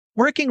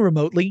Working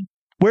remotely,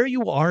 where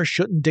you are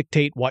shouldn't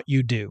dictate what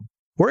you do.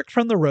 Work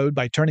from the road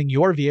by turning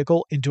your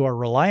vehicle into a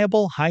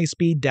reliable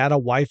high-speed data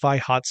Wi-Fi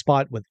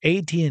hotspot with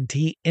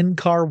AT&T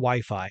in-car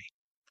Wi-Fi.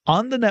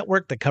 On the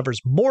network that covers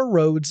more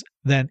roads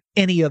than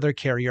any other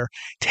carrier,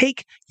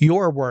 take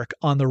your work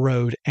on the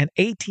road and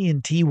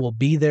AT&T will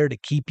be there to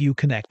keep you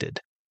connected.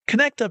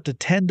 Connect up to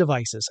 10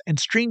 devices and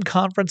stream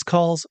conference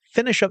calls,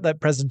 finish up that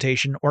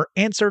presentation, or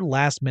answer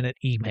last-minute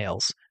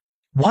emails.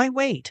 Why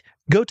wait?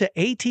 Go to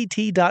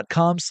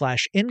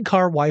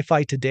att.com/in-car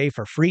Wi-Fi today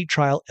for free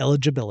trial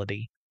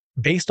eligibility.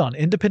 Based on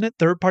independent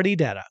third-party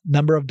data,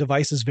 number of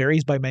devices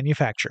varies by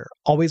manufacturer.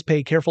 Always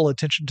pay careful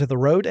attention to the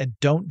road and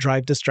don't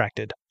drive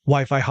distracted.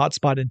 Wi-Fi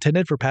hotspot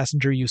intended for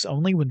passenger use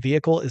only when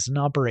vehicle is in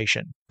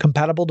operation.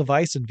 Compatible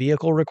device and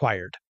vehicle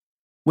required.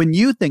 When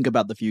you think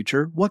about the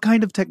future, what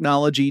kind of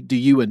technology do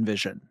you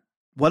envision?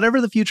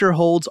 Whatever the future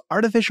holds,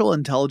 artificial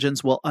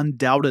intelligence will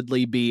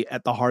undoubtedly be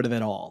at the heart of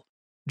it all.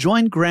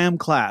 Join Graham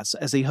Class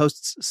as he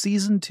hosts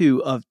Season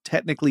 2 of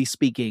Technically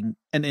Speaking,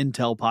 an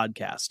Intel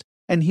podcast,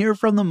 and hear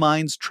from the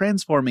minds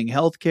transforming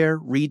healthcare,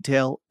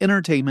 retail,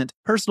 entertainment,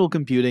 personal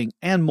computing,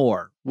 and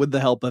more with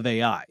the help of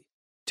AI.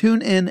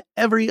 Tune in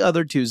every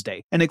other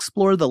Tuesday and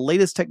explore the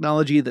latest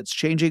technology that's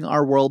changing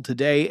our world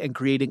today and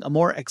creating a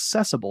more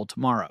accessible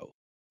tomorrow.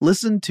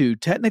 Listen to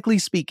Technically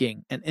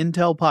Speaking, an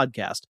Intel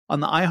podcast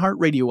on the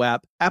iHeartRadio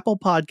app, Apple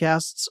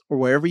Podcasts, or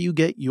wherever you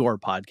get your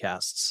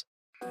podcasts.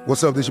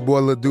 What's up, this your boy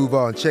Lil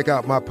Duval, and check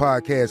out my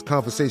podcast,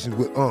 Conversations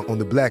with Unc, on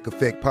the Black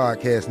Effect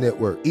Podcast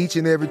Network. Each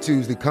and every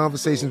Tuesday,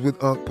 Conversations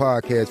with Unc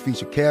podcast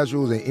feature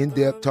casuals and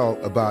in-depth talk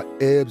about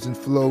ebbs and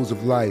flows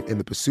of life and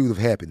the pursuit of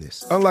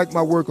happiness. Unlike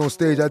my work on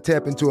stage, I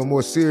tap into a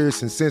more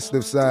serious and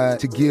sensitive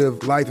side to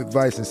give life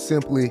advice and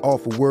simply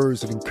offer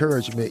words of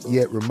encouragement,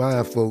 yet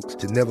remind folks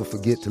to never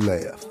forget to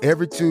laugh.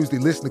 Every Tuesday,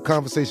 listen to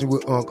Conversations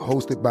with Unc,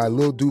 hosted by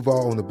Lil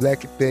Duval on the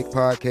Black Effect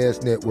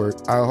Podcast Network,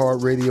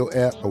 iHeartRadio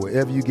app, or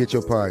wherever you get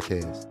your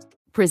podcasts.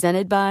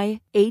 Presented by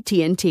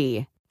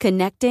AT&T.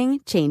 Connecting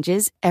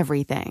changes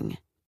everything.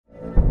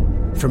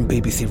 From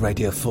BBC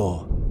Radio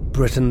 4,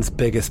 Britain's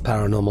biggest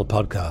paranormal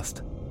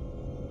podcast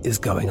is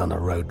going on a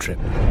road trip.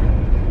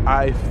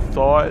 I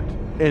thought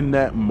in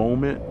that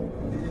moment,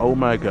 oh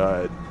my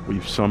God,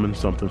 we've summoned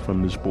something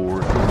from this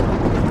board.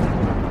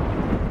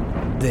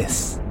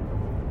 This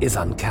is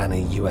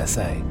Uncanny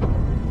USA.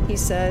 He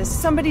says,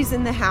 somebody's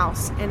in the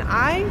house, and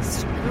I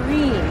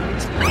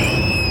screamed.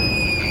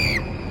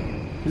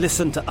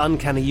 Listen to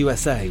Uncanny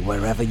USA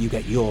wherever you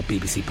get your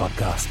BBC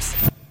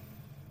podcasts,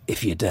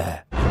 if you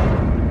dare.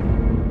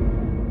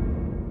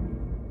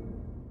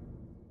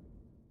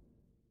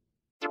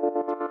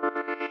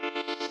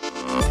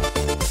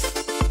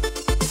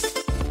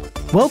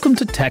 Welcome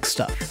to Tech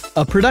Stuff,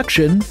 a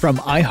production from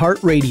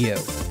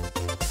iHeartRadio.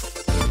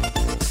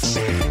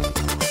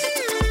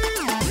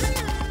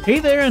 Hey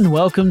there, and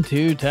welcome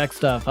to Tech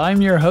Stuff.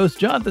 I'm your host,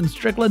 Jonathan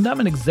Strickland. I'm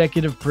an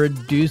executive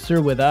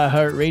producer with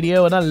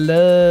iHeartRadio, and I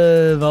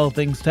love all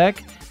things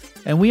tech.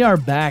 And we are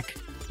back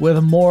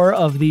with more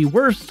of the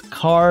worst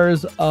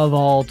cars of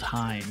all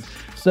time.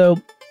 So,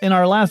 in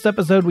our last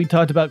episode, we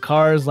talked about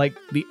cars like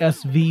the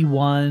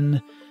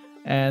SV1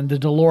 and the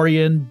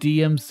DeLorean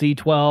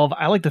DMC-12.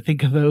 I like to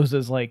think of those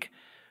as like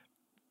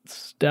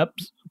step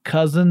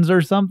cousins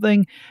or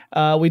something.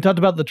 We talked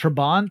about the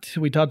Trabant.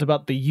 We talked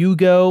about the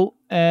Yugo.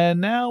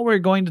 And now we're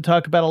going to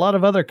talk about a lot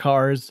of other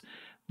cars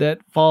that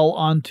fall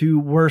onto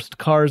worst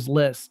cars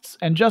lists.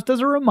 And just as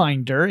a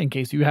reminder, in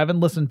case you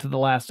haven't listened to the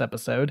last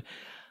episode,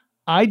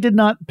 I did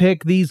not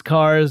pick these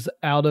cars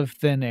out of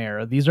thin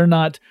air. These are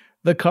not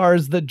the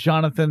cars that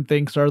Jonathan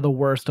thinks are the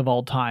worst of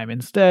all time.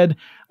 Instead,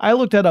 I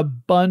looked at a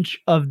bunch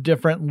of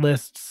different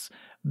lists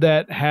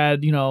that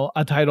had,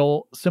 a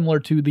title similar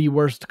to the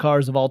worst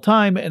cars of all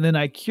time, and then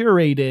I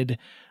curated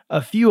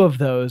a few of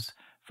those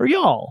for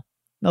y'all.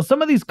 Now,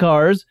 some of these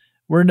cars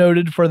were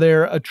noted for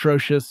their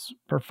atrocious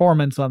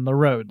performance on the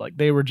road. Like,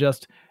 they were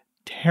just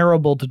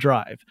terrible to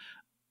drive.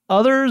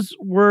 Others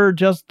were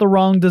just the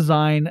wrong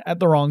design at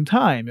the wrong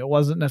time. It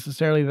wasn't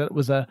necessarily that it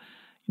was a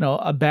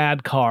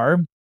bad car,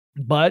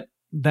 but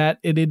that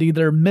it had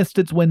either missed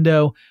its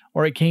window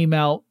or it came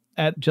out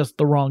at just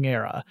the wrong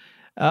era.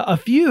 A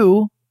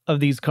few of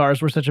these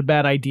cars were such a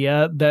bad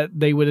idea that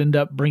they would end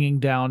up bringing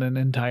down an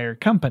entire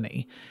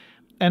company.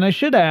 And I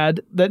should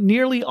add that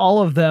nearly all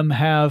of them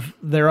have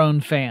their own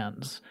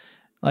fans.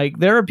 Like,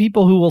 there are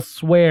people who will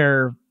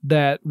swear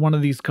that one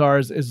of these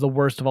cars is the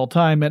worst of all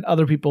time, and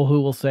other people who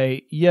will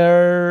say,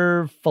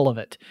 you're full of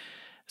it.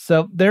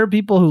 So there are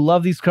people who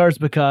love these cars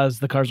because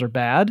the cars are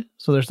bad.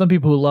 So there's some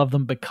people who love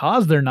them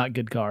because they're not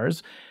good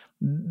cars.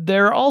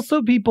 There are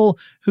also people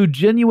who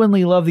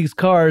genuinely love these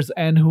cars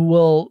and who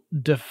will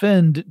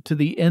defend to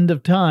the end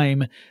of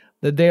time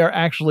that they are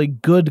actually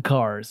good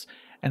cars.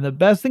 And the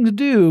best thing to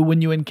do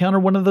when you encounter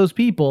one of those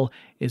people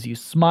is you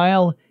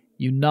smile,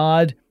 you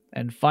nod,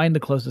 and find the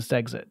closest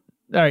exit.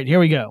 All right, here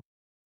we go.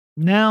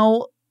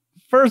 Now,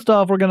 first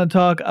off, we're going to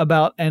talk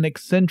about an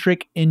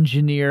eccentric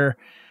engineer.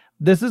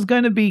 This is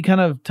going to be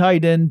kind of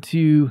tied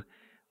into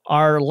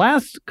our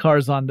last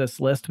cars on this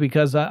list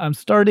because I'm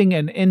starting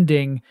and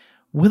ending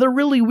with a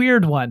really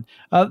weird one.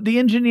 The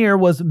engineer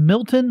was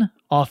Milton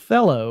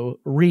Othello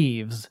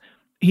Reeves.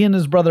 He and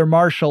his brother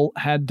Marshall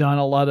had done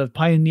a lot of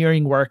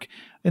pioneering work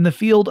in the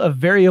field of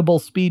variable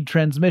speed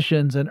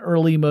transmissions and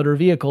early motor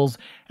vehicles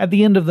at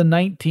the end of the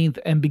 19th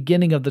and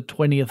beginning of the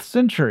 20th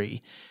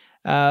century.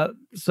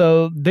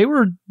 So they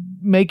were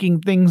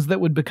making things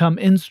that would become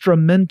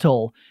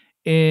instrumental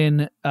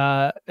in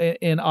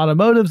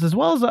automotives as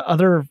well as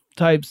other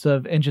types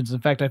of engines. In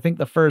fact, I think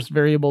the first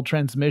variable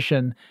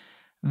transmission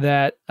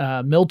that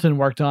Milton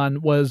worked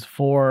on was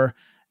for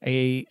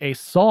a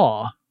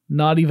saw,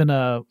 not even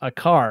a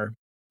car.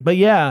 But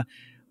yeah,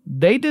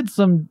 they did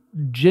some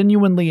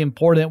genuinely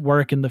important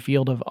work in the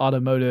field of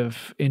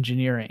automotive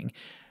engineering.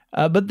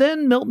 But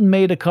then Milton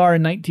made a car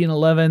in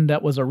 1911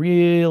 that was a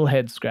real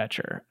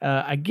head-scratcher.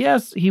 I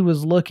guess he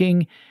was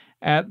looking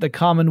at the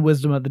common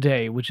wisdom of the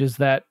day, which is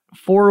that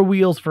 4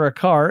 wheels for a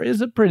car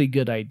is a pretty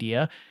good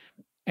idea.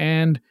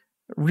 And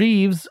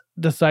Reeves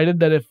decided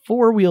that if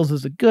 4 wheels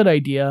is a good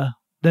idea,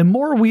 then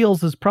more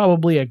wheels is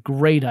probably a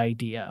great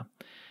idea.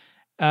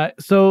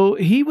 So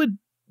he would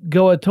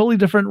go a totally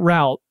different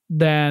route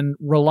than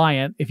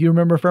Reliant. If you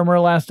remember from our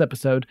last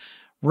episode,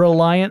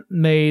 Reliant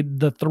made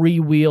the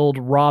 3-wheeled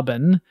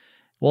Robin.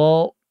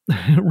 Well,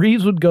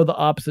 Reeves would go the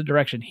opposite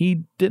direction.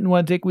 He didn't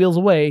want to take wheels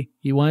away.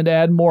 He wanted to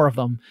add more of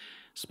them.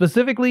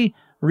 Specifically,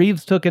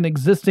 Reeves took an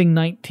existing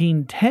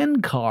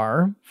 1910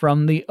 car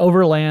from the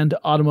Overland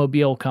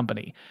Automobile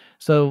Company.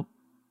 So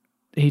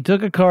he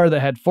took a car that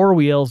had 4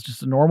 wheels,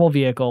 just a normal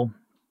vehicle.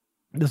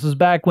 This was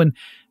back when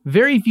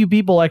very few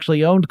people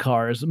actually owned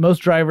cars. Most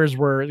drivers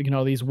were,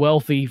 these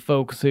wealthy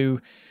folks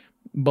who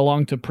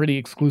belonged to pretty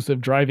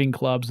exclusive driving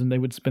clubs, and they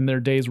would spend their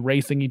days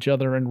racing each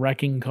other and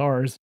wrecking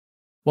cars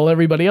while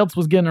everybody else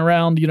was getting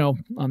around,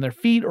 on their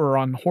feet or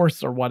on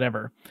horse or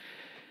whatever.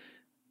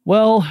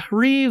 Well,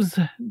 Reeves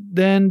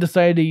then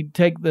decided he'd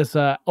take this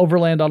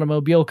Overland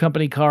Automobile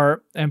Company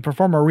car and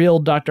perform a real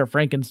Dr.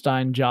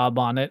 Frankenstein job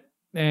on it,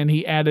 and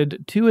he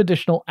added 2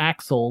 additional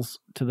axles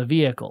to the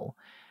vehicle.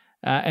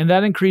 And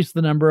that increased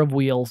the number of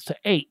wheels to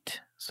 8.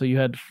 So you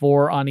had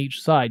 4 on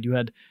each side. You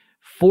had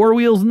 4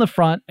 wheels in the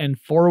front and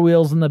 4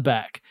 wheels in the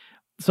back.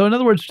 So in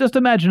other words, just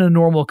imagine a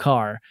normal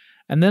car.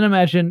 And then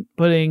imagine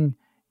putting,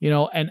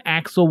 an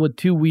axle with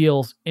 2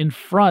 wheels in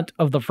front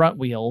of the front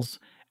wheels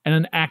and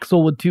an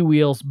axle with 2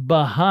 wheels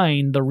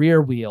behind the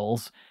rear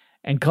wheels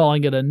and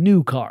calling it a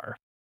new car.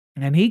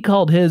 And he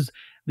called his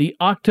the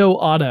Octo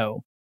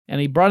Auto. And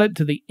he brought it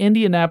to the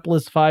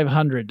Indianapolis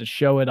 500 to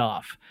show it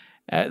off.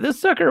 This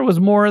sucker was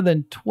more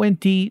than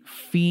 20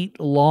 feet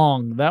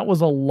long. That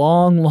was a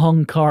long,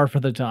 long car for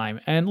the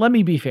time. And let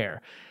me be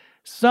fair.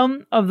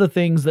 Some of the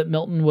things that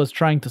Milton was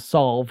trying to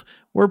solve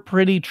were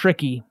pretty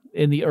tricky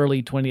in the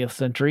early 20th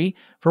century.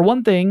 For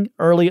one thing,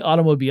 early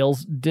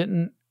automobiles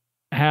didn't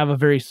have a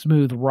very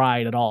smooth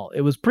ride at all.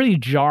 It was pretty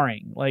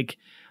jarring.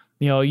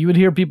 You would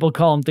hear people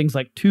call them things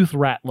like tooth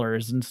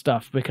rattlers and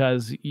stuff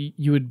because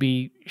you would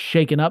be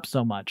shaken up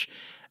so much.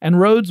 And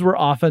roads were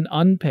often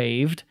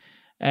unpaved.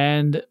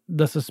 And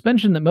the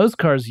suspension that most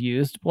cars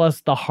used,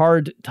 plus the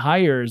hard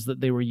tires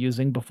that they were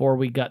using before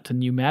we got to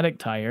pneumatic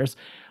tires,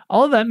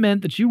 all of that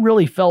meant that you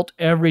really felt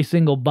every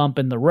single bump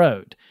in the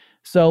road.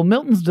 So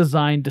Milton's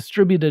design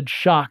distributed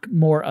shock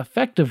more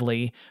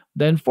effectively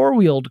than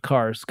 4-wheeled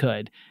cars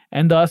could,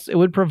 and thus it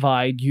would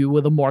provide you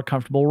with a more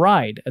comfortable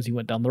ride as you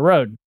went down the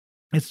road.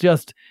 It's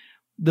just,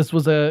 this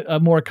was a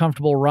more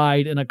comfortable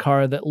ride in a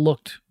car that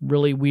looked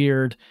really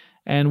weird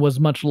and was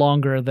much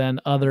longer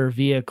than other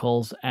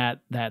vehicles at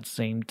that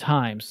same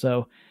time.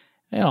 So,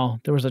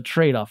 there was a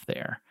trade-off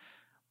there.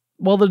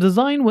 Well, the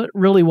design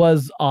really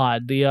was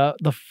odd.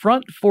 The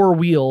front 4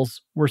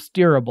 wheels were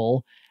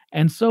steerable,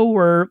 and so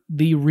were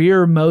the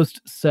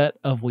rearmost set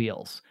of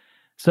wheels.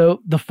 So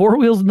the 4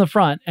 wheels in the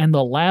front and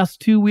the last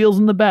 2 wheels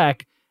in the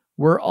back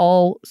were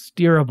all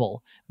steerable.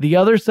 The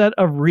other set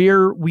of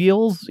rear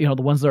wheels, the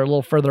ones that are a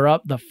little further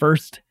up, the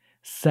first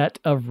set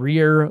of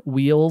rear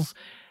wheels,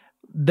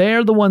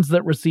 they're the ones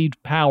that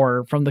received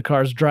power from the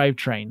car's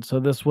drivetrain. So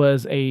this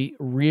was a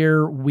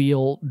rear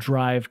wheel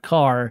drive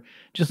car,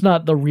 just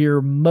not the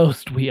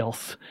rearmost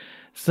wheels.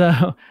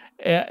 So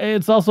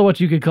it's also what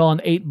you could call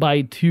an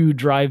 8x2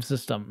 drive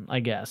system,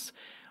 I guess.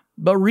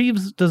 But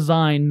Reeves'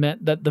 design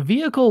meant that the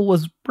vehicle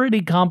was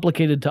pretty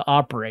complicated to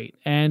operate,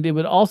 and it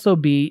would also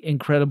be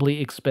incredibly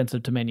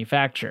expensive to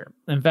manufacture.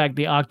 In fact,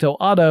 the Octo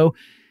Auto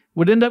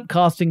would end up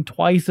costing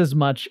twice as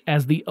much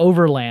as the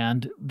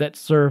Overland that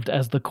served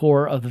as the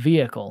core of the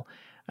vehicle.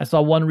 I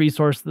saw one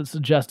resource that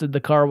suggested the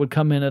car would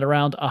come in at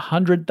around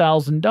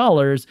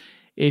 $100,000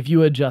 if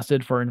you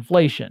adjusted for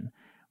inflation,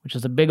 which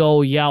is a big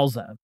old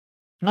yowza.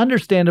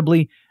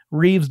 Understandably,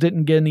 Reeves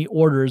didn't get any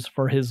orders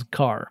for his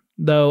car,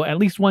 though at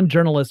least one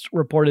journalist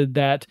reported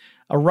that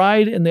a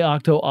ride in the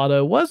Octo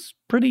Auto was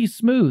pretty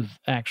smooth,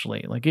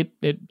 actually.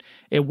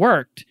 It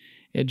worked.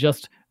 It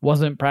just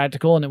wasn't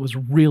practical, and it was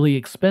really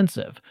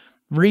expensive.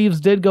 Reeves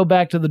did go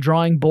back to the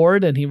drawing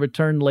board, and he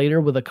returned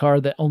later with a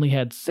car that only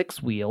had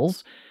 6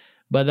 wheels.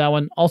 but that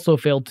one also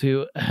failed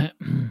to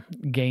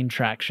gain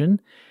traction.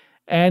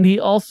 And he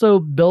also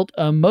built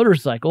a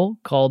motorcycle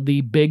called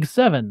the Big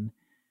 7,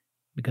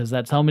 because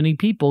that's how many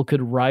people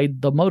could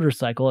ride the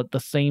motorcycle at the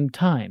same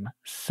time.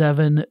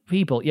 7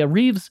 people. Yeah,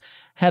 Reeves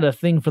had a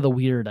thing for the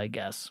weird, I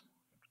guess.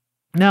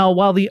 Now,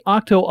 while the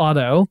Octo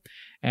Auto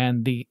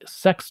and the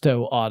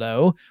Sexto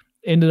Auto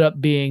ended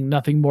up being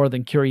nothing more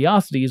than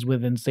curiosities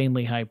with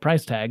insanely high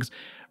price tags,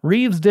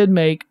 Reeves did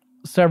make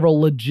several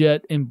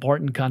legit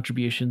important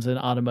contributions in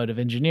automotive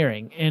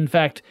engineering. In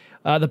fact,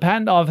 the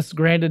patent office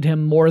granted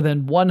him more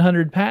than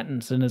 100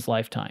 patents in his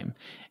lifetime.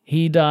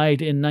 He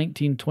died in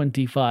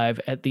 1925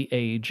 at the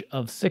age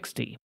of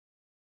 60.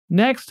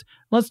 Next,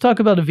 let's talk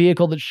about a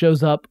vehicle that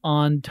shows up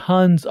on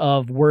tons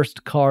of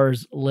worst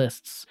cars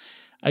lists.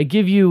 I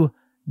give you,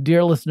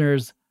 dear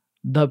listeners,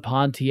 the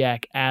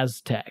Pontiac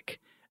Aztek.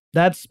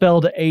 That's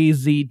spelled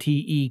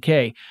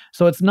A-Z-T-E-K.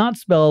 So it's not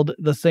spelled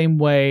the same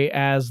way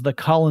as the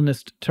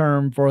colonist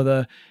term for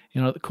the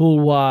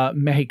Kulwa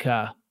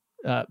Mexica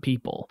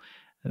people.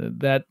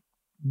 That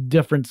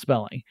different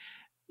spelling.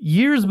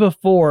 Years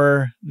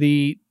before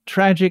the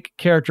tragic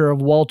character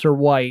of Walter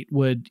White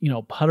would,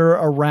 putter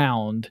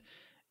around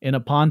in a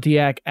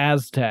Pontiac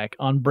Aztek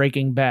on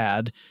Breaking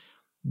Bad,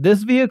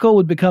 this vehicle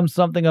would become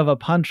something of a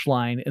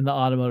punchline in the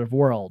automotive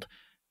world.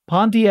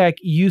 Pontiac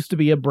used to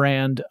be a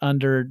brand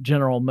under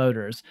General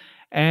Motors,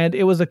 and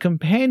it was a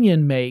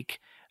companion make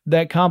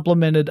that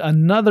complemented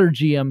another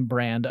GM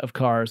brand of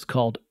cars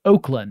called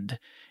Oakland.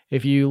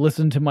 If you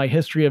listen to my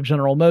history of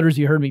General Motors,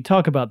 you heard me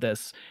talk about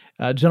this.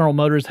 General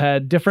Motors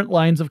had different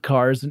lines of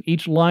cars, and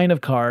each line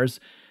of cars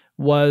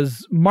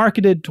was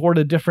marketed toward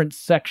a different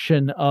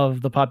section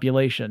of the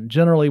population.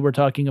 Generally, we're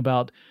talking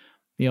about,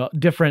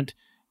 different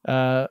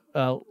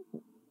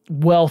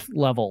wealth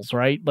levels,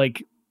 right?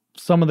 Like,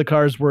 some of the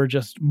cars were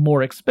just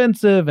more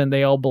expensive and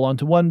they all belonged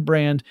to one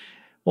brand.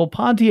 Well,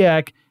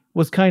 Pontiac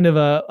was kind of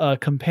a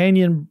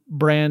companion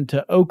brand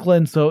to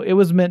Oakland, so it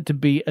was meant to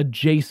be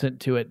adjacent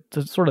to it,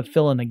 to sort of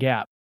fill in a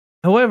gap.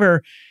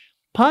 However,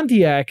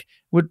 Pontiac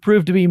would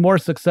prove to be more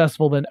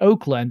successful than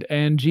Oakland,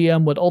 and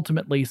GM would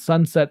ultimately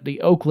sunset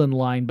the Oakland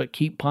line but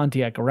keep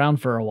Pontiac around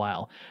for a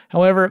while.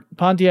 However,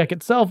 Pontiac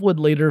itself would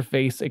later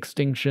face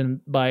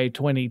extinction by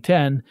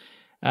 2010.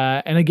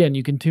 And again,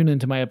 you can tune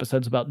into my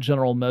episodes about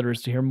General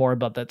Motors to hear more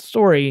about that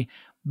story.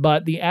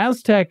 But the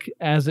Aztek,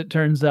 as it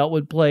turns out,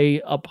 would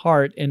play a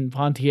part in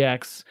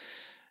Pontiac's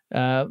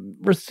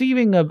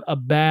receiving a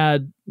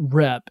bad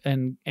rep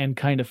and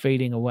kind of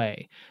fading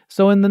away.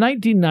 So in the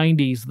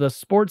 1990s, the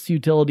sports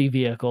utility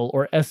vehicle,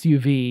 or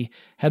SUV,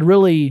 had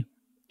really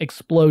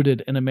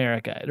exploded in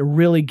America. It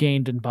really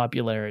gained in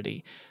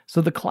popularity.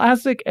 So the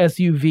classic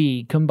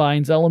SUV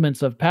combines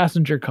elements of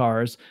passenger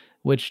cars,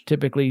 which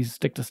typically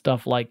stick to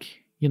stuff like,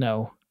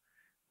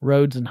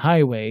 roads and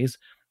highways,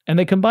 and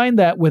they combine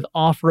that with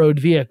off-road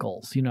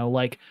vehicles,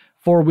 like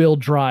four-wheel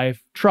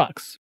drive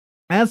trucks.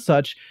 As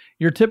such,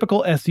 your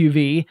typical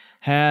SUV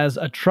has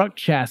a truck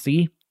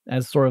chassis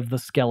as sort of the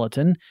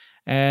skeleton,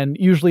 and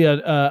usually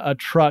a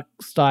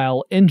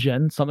truck-style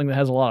engine, something that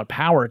has a lot of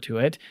power to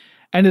it,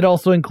 and it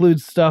also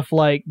includes stuff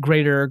like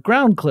greater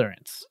ground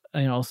clearance,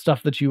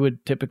 stuff that you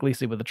would typically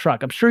see with a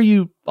truck. I'm sure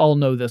you all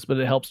know this, but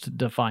it helps to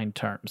define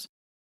terms.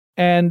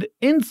 And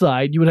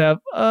inside, you would have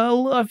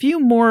a few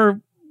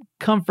more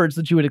comforts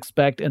that you would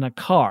expect in a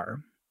car.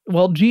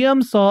 Well,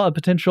 GM saw a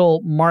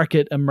potential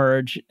market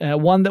emerge,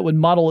 one that would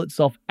model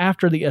itself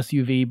after the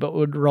SUV, but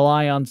would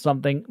rely on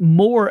something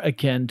more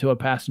akin to a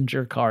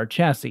passenger car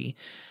chassis.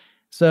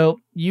 So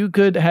you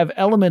could have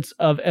elements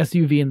of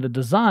SUV in the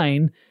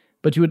design,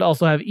 but you would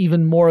also have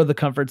even more of the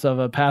comforts of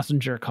a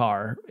passenger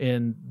car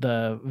in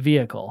the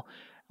vehicle.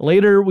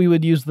 Later, we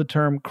would use the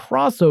term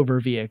crossover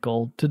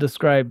vehicle to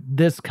describe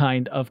this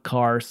kind of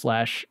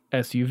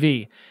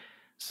car/SUV.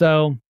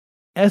 So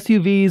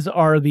SUVs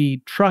are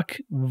the truck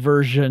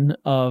version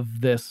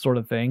of this sort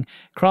of thing.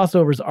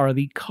 Crossovers are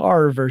the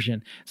car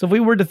version. So if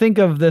we were to think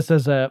of this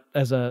as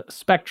a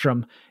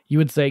spectrum, you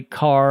would say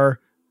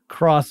car,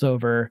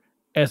 crossover,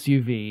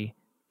 SUV,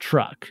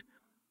 truck.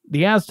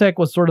 The Aztek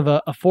was sort of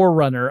a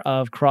forerunner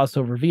of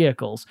crossover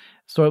vehicles,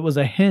 so it was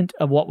a hint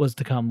of what was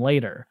to come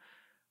later.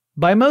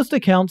 By most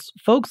accounts,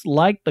 folks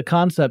liked the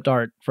concept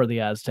art for the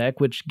Aztek,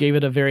 which gave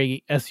it a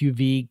very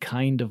SUV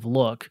kind of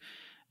look.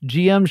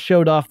 GM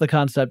showed off the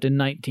concept in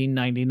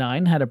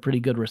 1999, had a pretty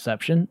good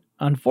reception.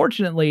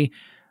 Unfortunately,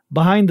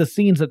 behind the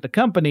scenes at the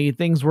company,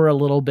 things were a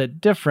little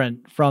bit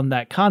different from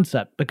that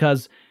concept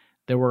because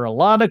there were a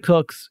lot of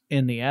cooks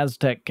in the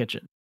Aztek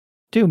kitchen.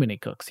 Too many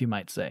cooks, you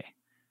might say.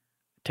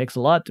 It takes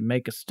a lot to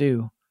make a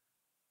stew.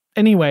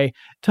 Anyway,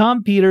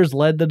 Tom Peters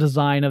led the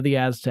design of the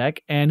Aztek,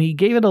 and he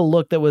gave it a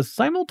look that was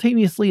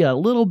simultaneously a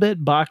little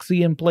bit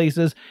boxy in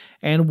places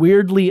and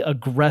weirdly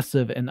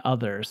aggressive in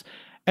others.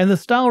 And the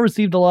style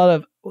received a lot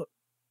of,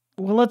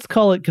 let's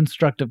call it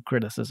constructive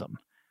criticism.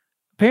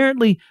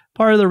 Apparently,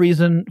 part of the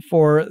reason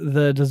for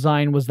the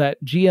design was that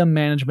GM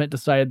management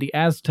decided the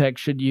Aztek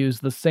should use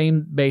the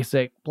same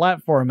basic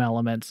platform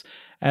elements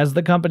as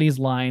the company's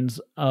lines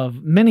of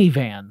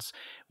minivans,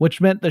 which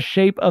meant the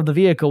shape of the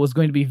vehicle was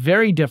going to be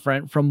very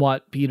different from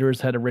what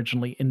Peters had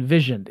originally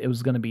envisioned. It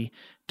was going to be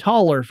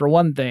taller for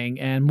one thing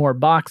and more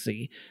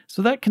boxy,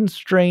 so that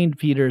constrained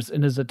Peters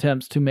in his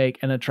attempts to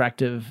make an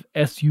attractive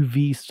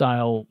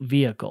SUV-style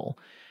vehicle.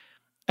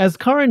 As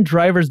Car and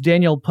Driver's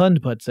Daniel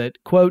Pund puts it,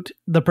 quote,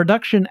 "The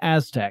production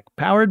Aztek,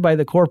 powered by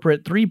the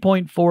corporate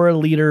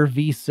 3.4-liter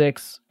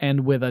V6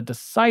 and with a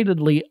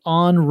decidedly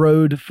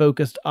on-road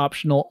focused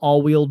optional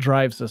all-wheel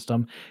drive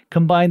system,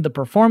 combined the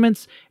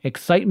performance,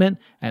 excitement,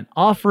 and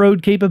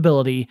off-road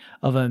capability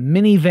of a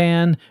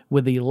minivan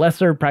with the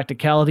lesser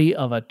practicality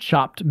of a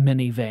chopped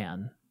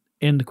minivan."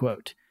 End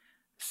quote.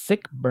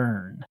 Sick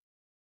burn.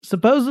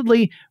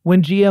 Supposedly,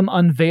 when GM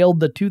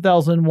unveiled the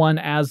 2001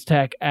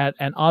 Aztek at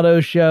an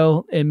auto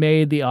show, it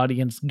made the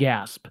audience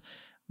gasp.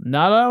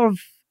 Not out of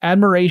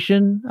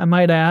admiration, I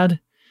might add.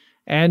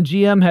 And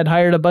GM had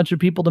hired a bunch of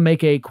people to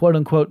make a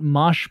quote-unquote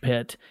mosh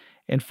pit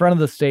in front of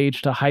the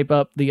stage to hype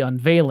up the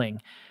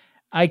unveiling.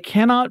 I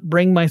cannot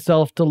bring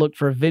myself to look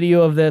for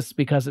video of this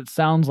because it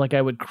sounds like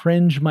I would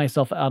cringe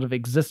myself out of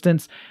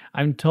existence.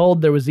 I'm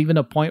told there was even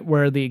a point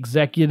where the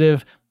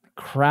executive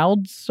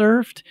crowd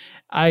surfed.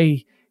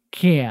 I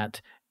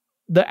can't.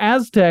 The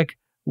Aztek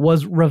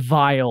was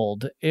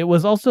reviled. It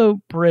was also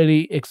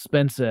pretty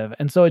expensive,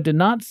 and so it did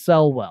not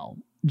sell well.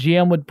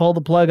 GM would pull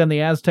the plug on the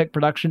Aztek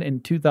production in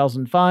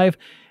 2005,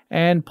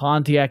 and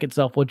Pontiac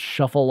itself would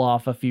shuffle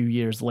off a few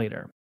years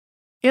later.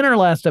 In our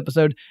last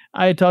episode,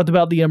 I had talked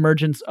about the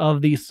emergence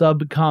of the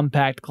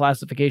subcompact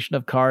classification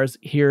of cars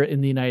here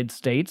in the United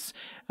States.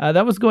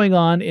 That was going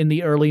on in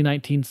the early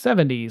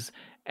 1970s,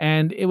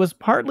 and it was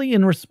partly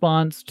in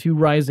response to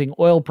rising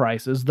oil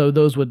prices, though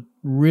those would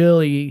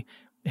really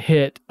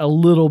hit a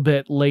little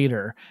bit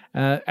later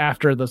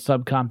after the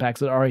subcompacts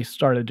had already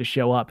started to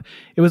show up.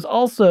 It was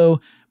also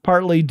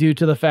partly due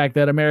to the fact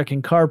that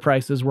American car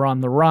prices were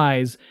on the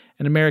rise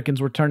and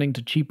Americans were turning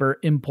to cheaper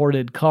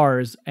imported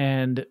cars,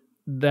 and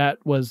that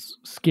was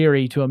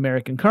scary to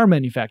American car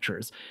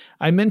manufacturers.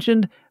 I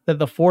mentioned that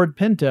the Ford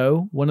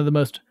Pinto, one of the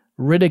most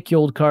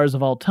ridiculed cars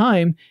of all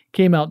time,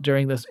 came out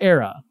during this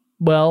era.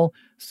 Well,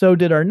 so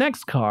did our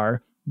next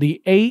car,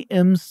 the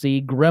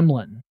AMC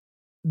Gremlin.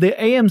 The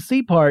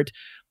AMC part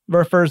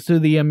refers to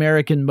the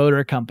American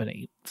Motor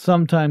Company,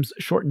 sometimes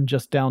shortened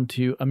just down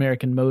to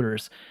American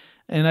Motors.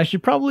 And I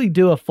should probably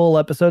do a full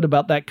episode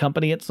about that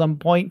company at some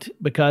point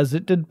because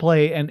it did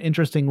play an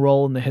interesting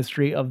role in the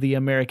history of the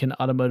American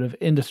automotive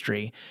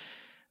industry.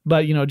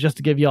 But, just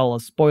to give y'all a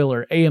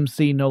spoiler,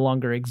 AMC no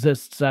longer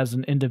exists as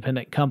an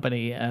independent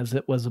company as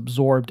it was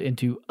absorbed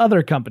into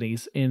other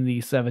companies in the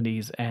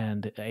 70s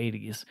and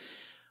 80s.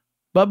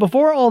 But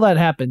before all that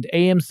happened,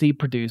 AMC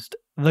produced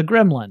the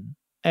Gremlin.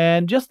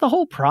 And just the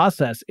whole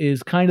process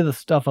is kind of the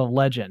stuff of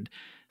legend.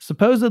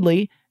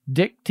 Supposedly,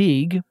 Dick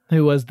Teague,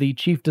 who was the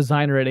chief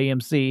designer at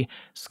AMC,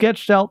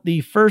 sketched out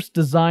the first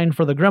design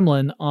for the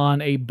Gremlin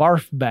on a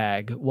barf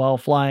bag while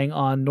flying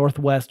on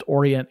Northwest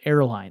Orient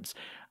Airlines.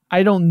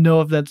 I don't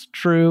know if that's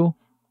true.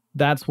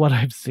 That's what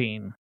I've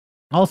seen.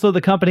 Also, the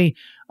company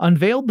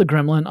unveiled the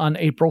Gremlin on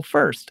April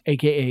 1st,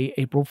 aka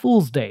April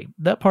Fool's Day.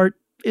 That part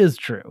is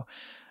true.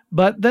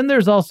 But then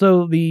there's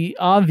also the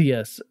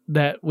obvious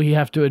that we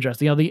have to address,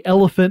 the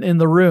elephant in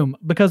the room,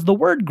 because the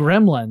word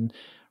gremlin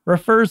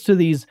refers to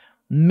these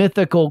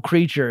mythical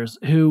creatures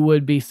who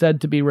would be said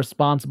to be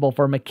responsible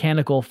for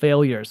mechanical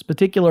failures,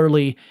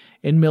 particularly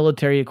in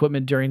military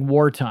equipment during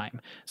wartime.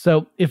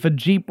 So if a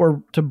Jeep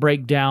were to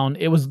break down,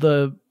 it was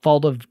the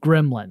fault of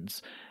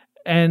gremlins.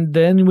 And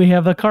then we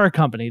have a car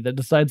company that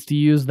decides to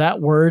use that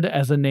word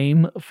as a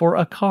name for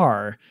a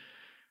car.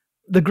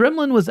 The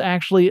Gremlin was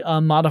actually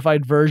a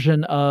modified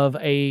version of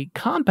a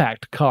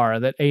compact car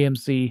that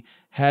AMC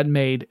had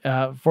made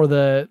for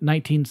the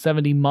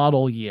 1970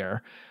 model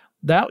year.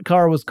 That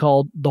car was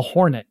called the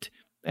Hornet.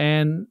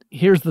 And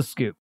here's the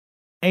scoop.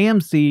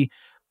 AMC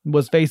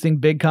was facing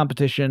big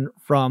competition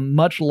from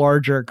much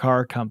larger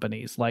car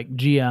companies like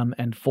GM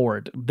and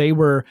Ford. They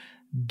were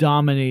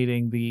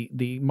dominating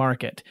the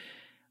market.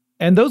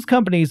 And those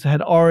companies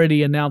had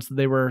already announced that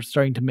they were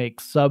starting to make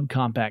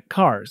subcompact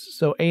cars.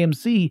 So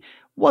AMC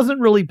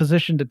wasn't really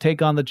positioned to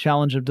take on the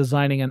challenge of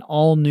designing an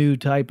all-new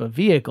type of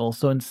vehicle.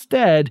 So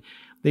instead,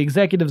 the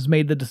executives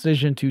made the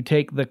decision to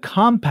take the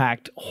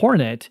compact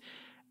Hornet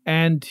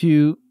and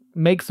to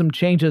make some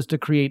changes to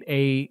create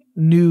a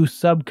new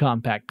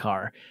subcompact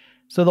car.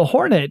 So the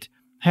Hornet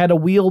had a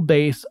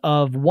wheelbase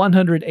of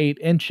 108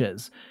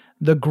 inches.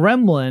 The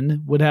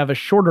Gremlin would have a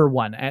shorter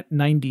one at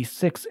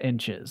 96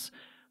 inches.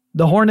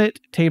 The Hornet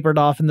tapered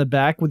off in the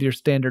back with your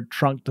standard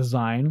trunk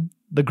design.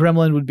 The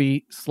Gremlin would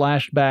be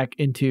slashed back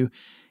into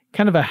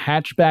kind of a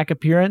hatchback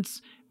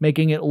appearance,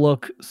 making it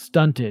look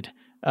stunted.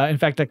 In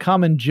fact, a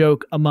common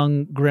joke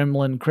among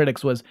Gremlin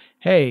critics was,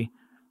 "Hey,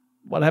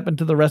 what happened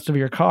to the rest of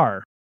your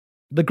car?"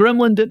 The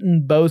Gremlin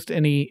didn't boast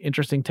any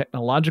interesting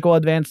technological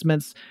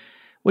advancements,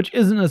 which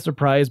isn't a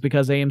surprise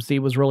because AMC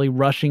was really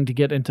rushing to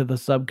get into the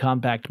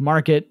subcompact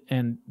market,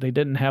 and they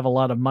didn't have a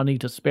lot of money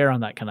to spare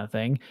on that kind of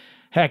thing.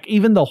 Heck,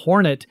 even the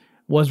Hornet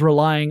was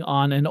relying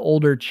on an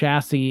older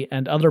chassis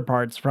and other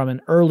parts from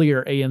an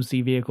earlier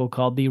AMC vehicle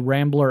called the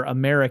Rambler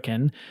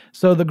American.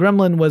 So the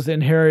Gremlin was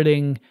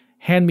inheriting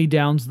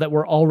hand-me-downs that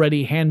were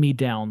already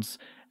hand-me-downs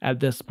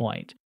at this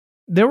point.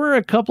 There were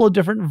a couple of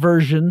different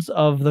versions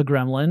of the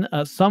Gremlin.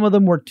 Some of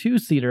them were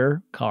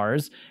two-seater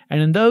cars,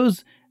 and in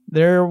those,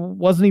 there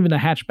wasn't even a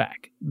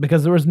hatchback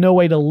because there was no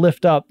way to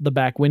lift up the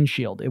back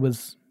windshield. It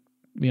was,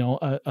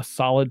 a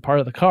solid part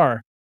of the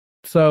car.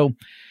 So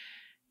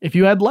if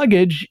you had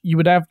luggage, you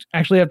would have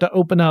to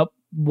open up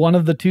one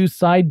of the two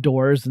side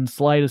doors and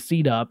slide a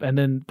seat up and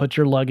then put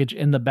your luggage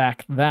in the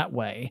back that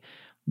way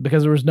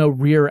because there was no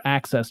rear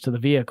access to the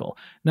vehicle.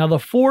 Now, the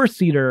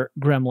four-seater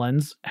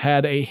Gremlins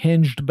had a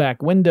hinged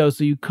back window,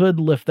 so you could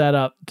lift that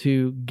up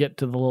to get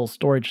to the little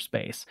storage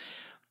space.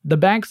 The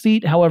back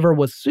seat, however,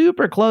 was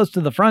super close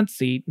to the front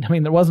seat. I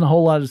mean, there wasn't a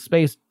whole lot of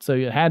space, so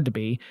it had to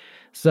be.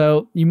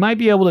 So you might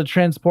be able to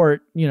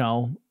transport,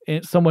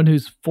 someone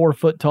who's 4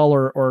 foot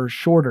taller or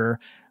shorter,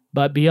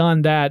 but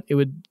beyond that, it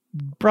would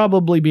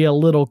probably be a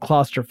little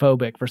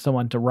claustrophobic for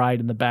someone to ride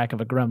in the back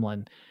of a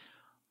Gremlin.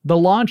 The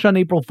launch on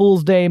April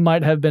Fool's Day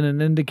might have been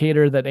an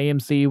indicator that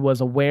AMC was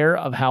aware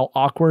of how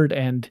awkward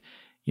and,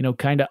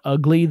 kind of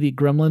ugly the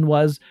Gremlin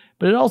was,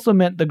 but it also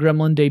meant the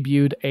Gremlin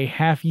debuted a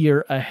half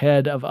year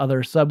ahead of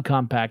other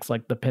subcompacts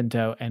like the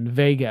Pinto and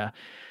Vega.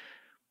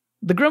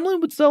 The Gremlin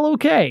would sell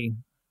okay.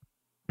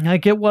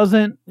 Like it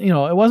wasn't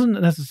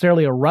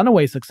necessarily a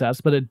runaway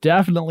success, but it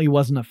definitely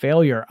wasn't a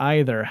failure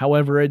either.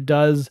 However, it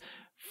does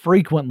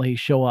frequently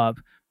show up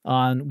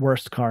on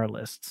worst car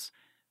lists.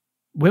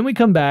 When we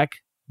come back,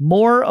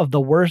 more of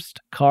the worst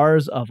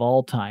cars of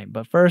all time.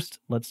 But first,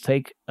 let's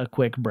take a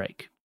quick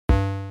break.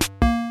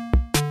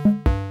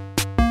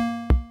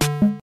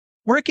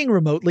 Working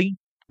remotely,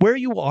 where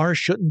you are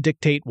shouldn't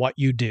dictate what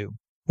you do.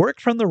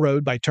 Work from the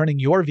road by turning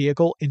your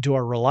vehicle into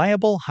a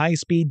reliable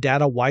high-speed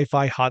data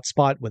Wi-Fi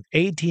hotspot with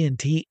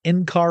AT&T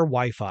in-car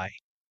Wi-Fi.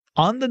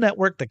 On the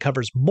network that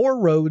covers more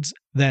roads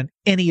than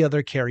any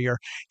other carrier,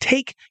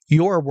 take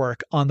your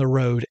work on the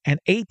road and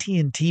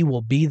AT&T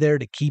will be there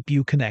to keep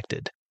you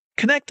connected.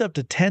 Connect up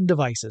to 10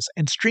 devices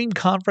and stream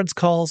conference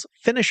calls,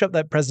 finish up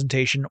that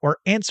presentation, or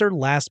answer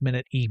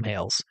last-minute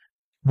emails.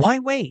 Why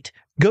wait?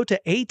 Go to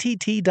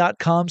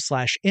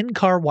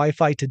att.com/in-car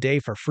Wi-Fi today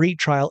for free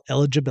trial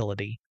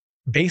eligibility.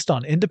 Based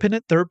on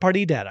independent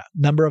third-party data,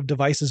 number of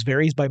devices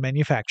varies by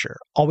manufacturer.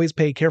 Always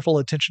pay careful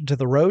attention to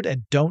the road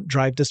and don't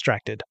drive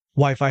distracted.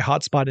 Wi-Fi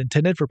hotspot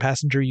intended for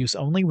passenger use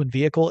only when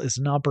vehicle is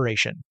in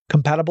operation.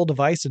 Compatible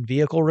device and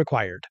vehicle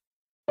required.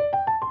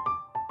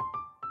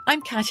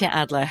 I'm Katya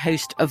Adler,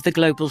 host of The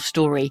Global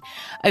Story.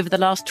 Over the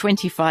last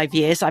 25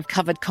 years, I've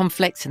covered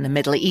conflicts in the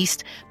Middle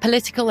East,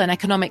 political and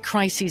economic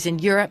crises in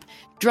Europe,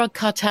 drug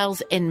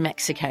cartels in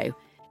Mexico.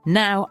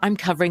 Now I'm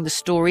covering the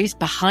stories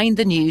behind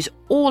the news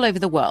all over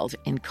the world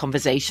in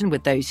conversation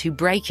with those who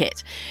break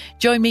it.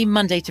 Join me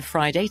Monday to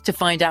Friday to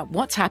find out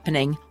what's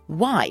happening,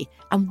 why,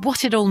 and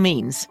what it all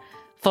means.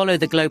 Follow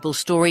The Global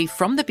Story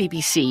from the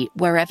BBC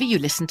wherever you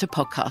listen to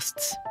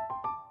podcasts.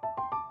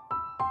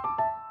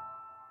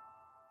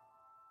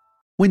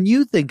 When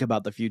you think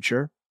about the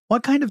future,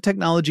 what kind of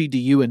technology do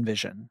you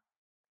envision?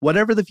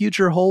 Whatever the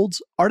future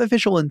holds,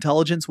 artificial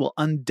intelligence will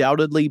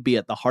undoubtedly be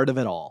at the heart of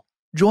it all.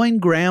 Join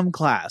Graham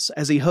Class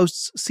as he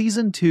hosts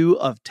Season 2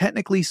 of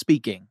Technically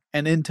Speaking,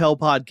 an Intel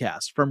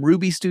podcast from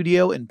Ruby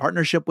Studio in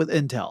partnership with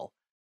Intel.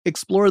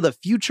 Explore the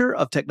future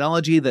of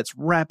technology that's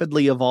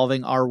rapidly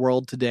evolving our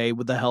world today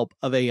with the help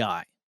of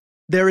AI.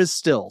 There is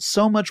still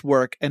so much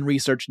work and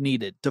research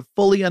needed to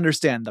fully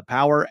understand the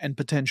power and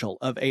potential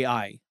of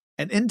AI.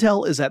 And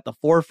Intel is at the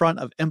forefront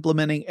of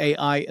implementing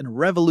AI and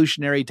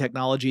revolutionary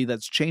technology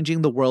that's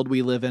changing the world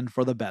we live in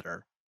for the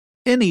better.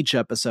 In each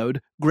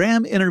episode,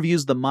 Graham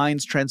interviews the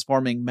minds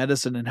transforming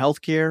medicine and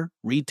healthcare,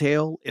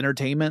 retail,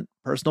 entertainment,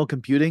 personal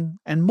computing,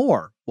 and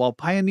more, while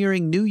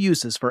pioneering new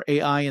uses for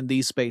AI in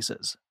these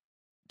spaces.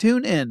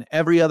 Tune in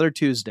every other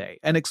Tuesday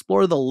and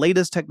explore the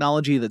latest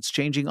technology that's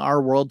changing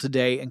our world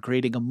today and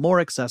creating a more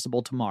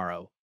accessible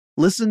tomorrow.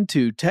 Listen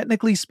to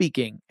Technically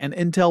Speaking, an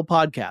Intel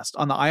podcast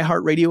on the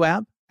iHeartRadio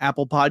app,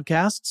 Apple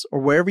Podcasts, or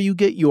wherever you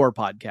get your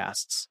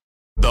podcasts.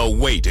 The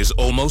wait is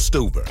almost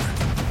over.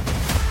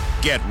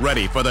 Get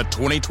ready for the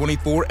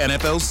 2024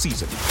 NFL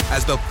season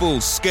as the full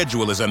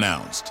schedule is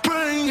announced.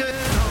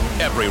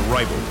 Every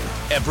rivalry,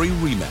 every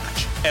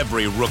rematch,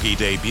 every rookie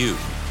debut,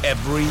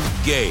 every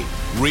game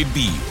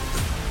revealed.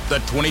 The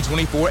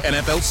 2024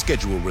 NFL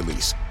schedule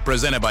release,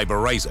 presented by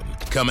Verizon,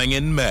 coming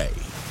in May.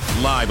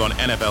 Live on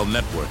NFL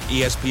Network,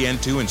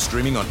 ESPN2, and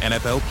streaming on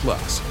NFL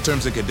Plus.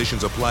 Terms and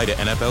conditions apply to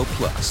NFL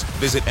Plus.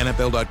 Visit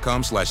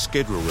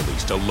NFL.com/schedule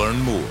release to learn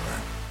more.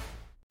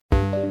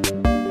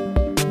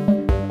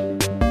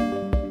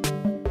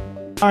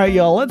 All right,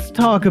 y'all, let's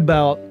talk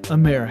about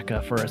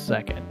America for a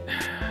second.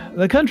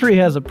 The country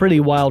has a pretty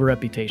wild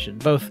reputation,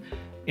 both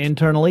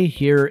internally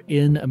here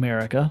in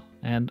America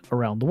and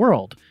around the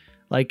world.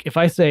 Like, if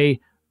I say,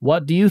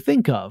 what do you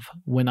think of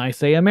when I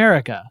say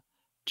America?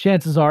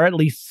 Chances are at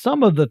least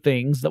some of the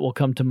things that will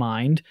come to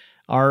mind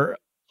are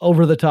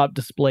over-the-top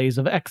displays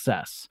of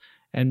excess.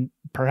 and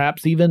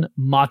perhaps even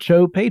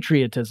macho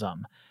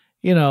patriotism.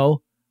 You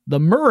know, the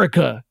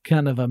Murica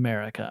kind of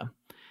America.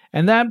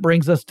 And that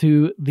brings us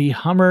to the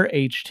Hummer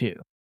H2.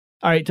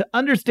 All right, to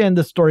understand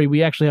this story,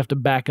 we actually have to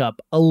back up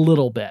a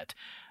little bit.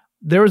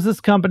 There was this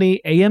company,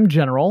 AM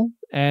General,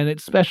 and it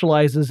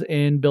specializes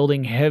in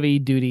building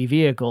heavy-duty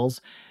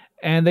vehicles,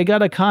 and they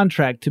got a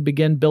contract to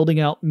begin building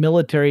out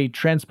military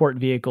transport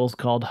vehicles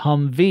called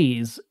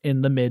Humvees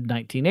in the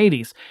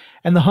mid-1980s.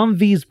 And the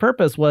Humvees'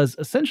 purpose was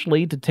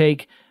essentially to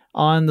take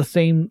on the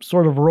same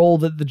sort of role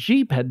that the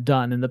Jeep had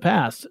done in the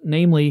past,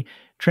 namely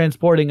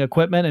transporting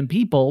equipment and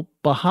people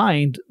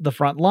behind the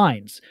front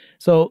lines.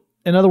 So,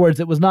 in other words,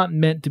 it was not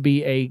meant to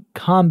be a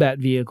combat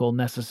vehicle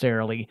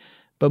necessarily,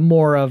 but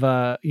more of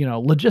a,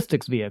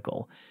 logistics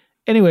vehicle.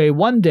 Anyway,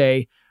 one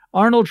day,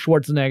 Arnold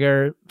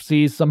Schwarzenegger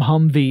sees some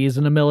Humvees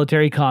in a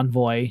military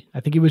convoy. I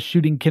think he was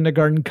shooting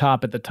Kindergarten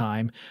Cop at the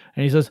time.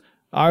 And he says,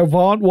 "I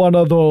want one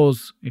of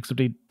those." Except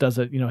he does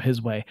it,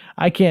 his way.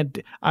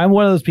 I'm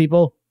one of those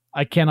people.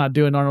 I cannot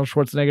do an Arnold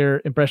Schwarzenegger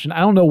impression. I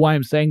don't know why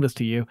I'm saying this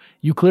to you.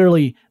 You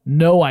clearly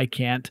know I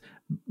can't,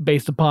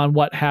 based upon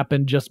what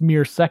happened just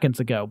mere seconds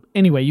ago.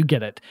 Anyway, you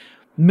get it.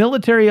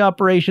 Military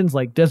operations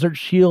like Desert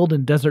Shield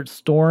and Desert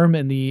Storm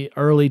in the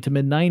early to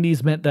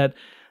mid-90s meant that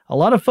a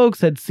lot of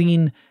folks had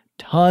seen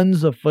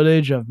tons of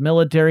footage of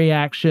military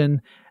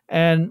action,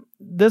 and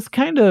this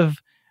kind of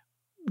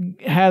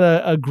had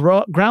a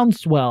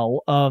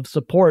groundswell of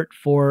support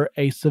for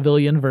a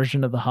civilian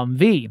version of the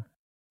Humvee.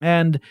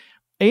 And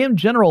AM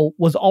General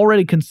was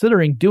already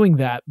considering doing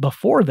that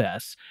before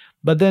this,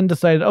 but then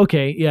decided,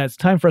 okay, yeah, it's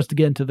time for us to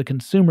get into the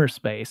consumer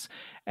space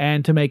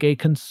and to make a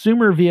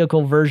consumer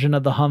vehicle version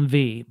of the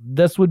Humvee.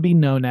 This would be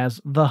known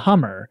as the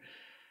Hummer.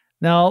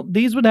 Now,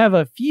 these would have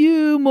a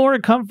few more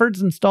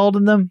comforts installed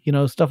in them,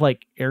 stuff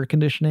like air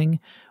conditioning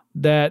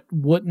that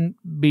wouldn't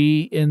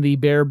be in the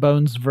bare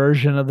bones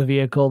version of the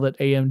vehicle that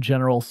AM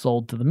General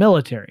sold to the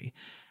military.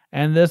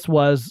 And this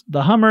was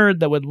the Hummer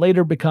that would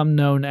later become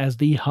known as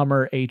the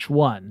Hummer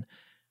H1.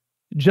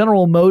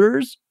 General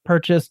Motors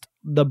purchased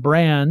the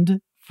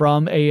brand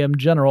from AM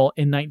General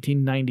in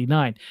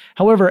 1999.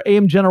 However,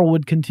 AM General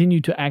would continue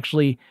to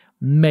actually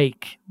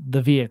make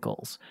the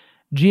vehicles.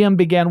 GM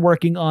began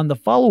working on the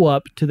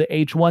follow-up to the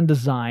H1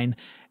 design,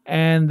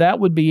 and that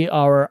would be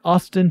our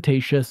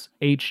ostentatious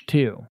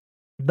H2.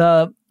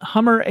 The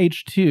Hummer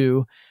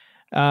H2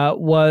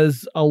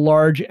 was a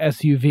large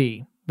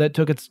SUV that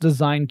took its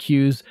design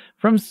cues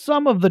from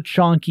some of the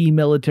chonky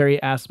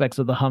military aspects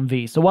of the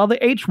Humvee. So while the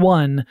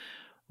H1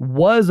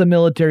 was a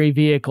military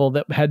vehicle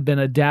that had been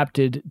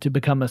adapted to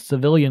become a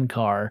civilian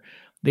car,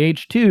 the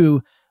H2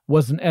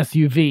 was an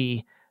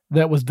SUV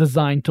that was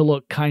designed to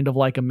look kind of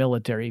like a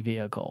military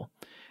vehicle.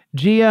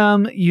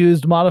 GM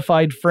used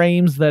modified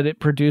frames that it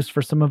produced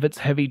for some of its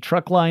heavy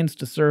truck lines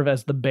to serve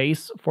as the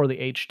base for the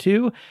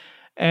H2.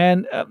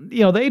 And, the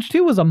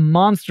H2 was a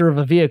monster of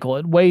a vehicle.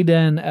 It weighed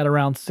in at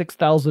around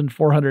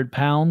 6,400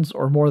 pounds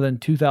or more than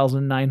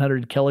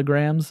 2,900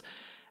 kilograms.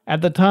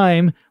 At the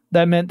time,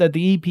 that meant that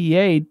the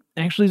EPA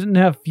actually didn't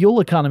have fuel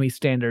economy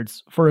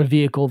standards for a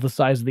vehicle the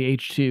size of the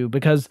H2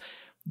 because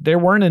there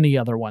weren't any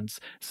other ones.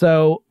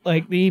 So,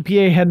 the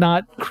EPA had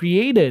not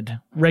created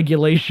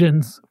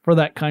regulations for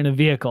that kind of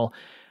vehicle,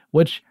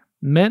 which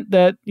meant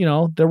that,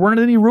 there weren't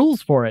any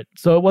rules for it.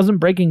 So it wasn't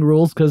breaking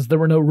rules because there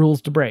were no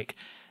rules to break.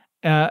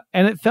 And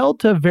it fell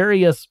to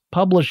various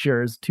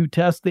publishers to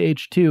test the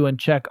H2 and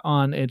check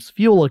on its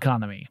fuel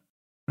economy.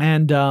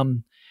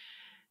 And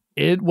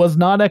it was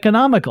not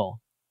economical.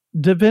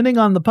 Depending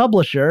on the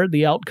publisher,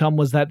 the outcome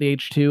was that the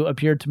H2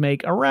 appeared to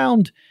make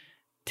around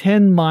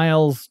 10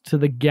 miles to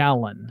the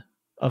gallon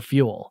of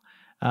fuel.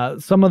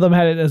 Some of them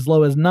had it as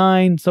low as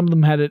 9, some of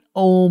them had it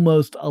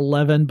almost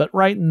 11, but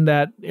right in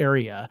that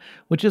area,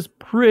 which is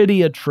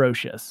pretty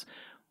atrocious.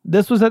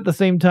 This was at the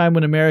same time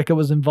when America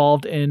was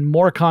involved in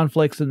more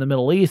conflicts in the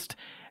Middle East,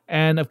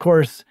 and of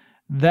course,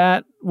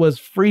 that was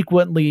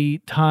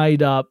frequently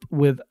tied up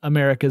with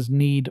America's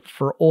need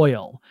for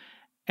oil.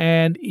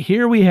 And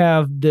here we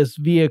have this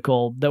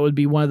vehicle that would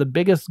be one of the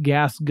biggest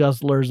gas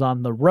guzzlers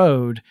on the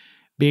road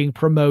being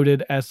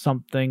promoted as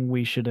something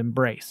we should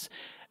embrace.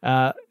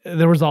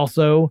 There was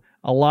also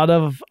a lot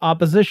of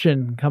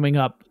opposition coming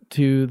up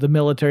to the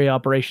military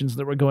operations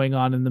that were going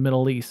on in the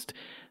Middle East.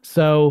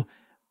 So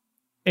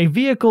a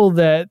vehicle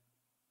that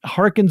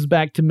harkens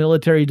back to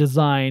military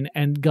design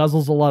and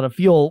guzzles a lot of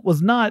fuel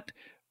was not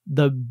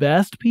the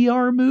best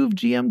PR move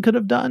GM could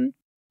have done.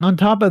 On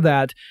top of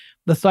that,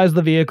 the size of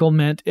the vehicle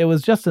meant it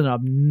was just an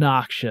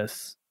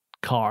obnoxious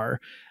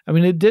car. I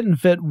mean, it didn't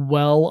fit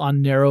well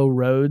on narrow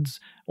roads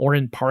or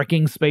in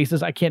parking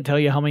spaces. I can't tell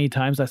you how many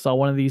times I saw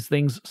one of these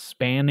things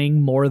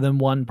spanning more than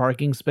one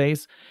parking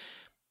space.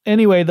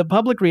 Anyway, the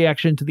public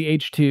reaction to the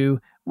H2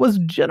 was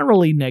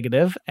generally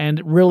negative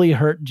and really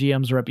hurt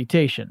GM's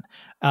reputation.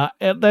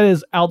 That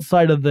is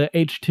outside of the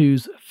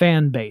H2's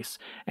fan base.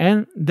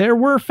 And there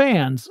were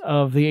fans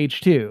of the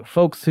H2,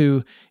 folks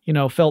who,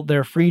 felt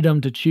their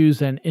freedom to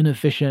choose an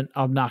inefficient,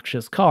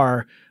 obnoxious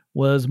car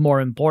was more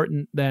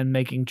important than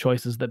making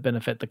choices that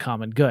benefit the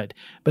common good.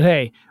 But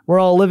hey, we're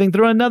all living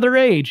through another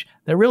age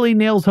that really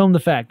nails home the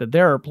fact that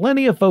there are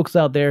plenty of folks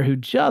out there who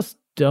just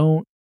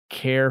don't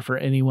care for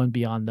anyone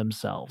beyond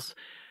themselves.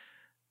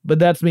 But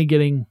that's me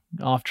getting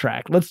off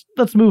track. Let's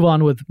move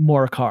on with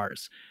more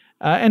cars.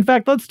 In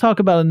fact, let's talk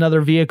about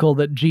another vehicle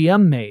that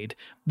GM made.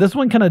 This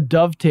one kind of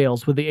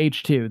dovetails with the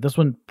H2. This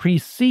one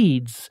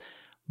precedes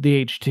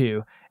the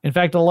H2. In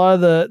fact, a lot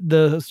of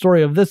the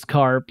story of this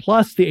car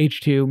plus the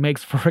H2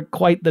 makes for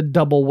quite the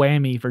double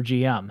whammy for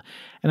GM.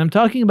 And I'm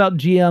talking about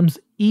GM's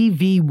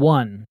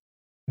EV1.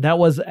 That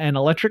was an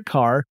electric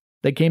car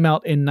that came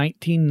out in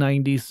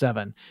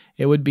 1997.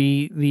 It would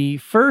be the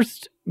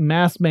first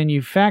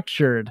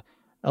mass-manufactured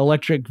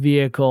electric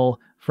vehicle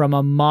from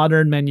a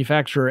modern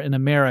manufacturer in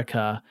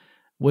America,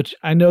 which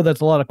I know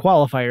that's a lot of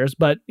qualifiers,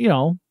 but,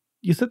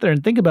 you sit there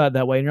and think about it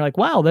that way, and you're like,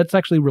 wow, that's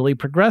actually really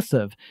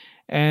progressive.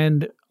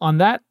 And on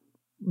that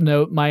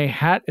note, my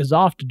hat is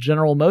off to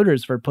General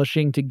Motors for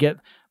pushing to get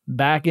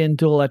back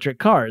into electric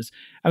cars.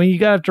 I mean, you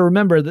gotta have to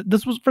remember that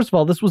this was, first of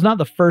all, this was not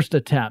the first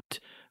attempt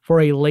for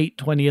a late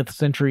 20th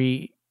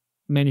century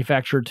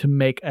manufacturer to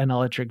make an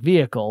electric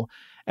vehicle.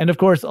 And of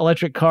course,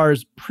 electric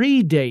cars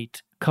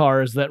predate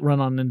cars that run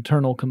on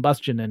internal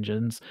combustion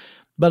engines,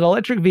 but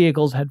electric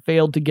vehicles had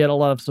failed to get a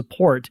lot of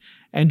support,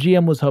 and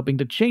GM was hoping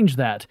to change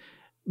that.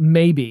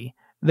 Maybe.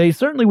 They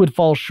certainly would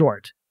fall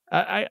short.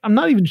 I'm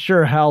not even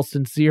sure how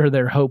sincere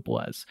their hope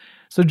was.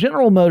 So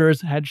General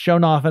Motors had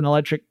shown off an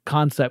electric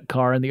concept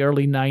car in the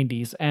early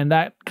 90s, and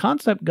that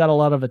concept got a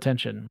lot of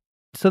attention.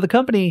 So the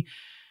company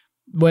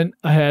went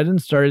ahead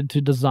and started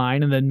to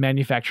design and then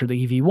manufacture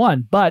the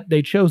EV1, but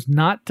they chose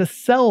not to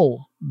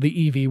sell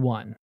the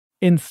EV1.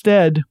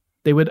 Instead,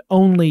 they would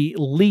only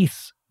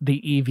lease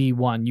the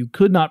EV1. You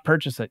could not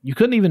purchase it. You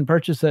couldn't even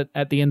purchase it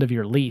at the end of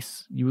your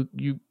lease.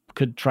 You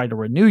could try to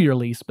renew your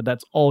lease, but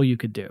that's all you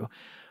could do.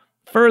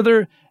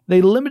 Further,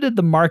 they limited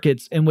the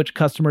markets in which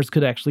customers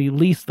could actually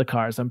lease the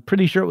cars. I'm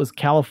pretty sure it was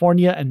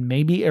California and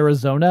maybe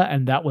Arizona,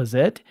 and that was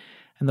it.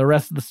 And the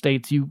rest of the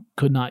states, you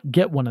could not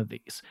get one of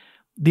these.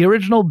 The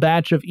original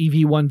batch of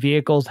EV1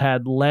 vehicles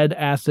had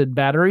lead-acid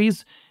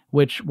batteries,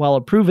 which, while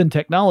a proven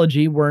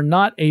technology, were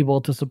not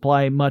able to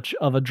supply much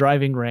of a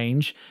driving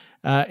range.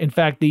 In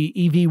fact, the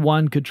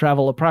EV1 could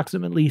travel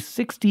approximately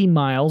 60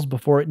 miles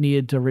before it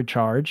needed to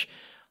recharge.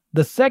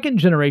 The second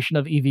generation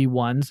of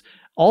EV1s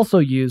also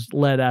used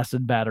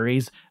lead-acid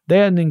batteries. They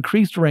had an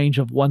increased range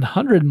of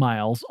 100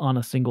 miles on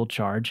a single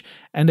charge,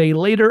 and a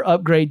later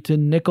upgrade to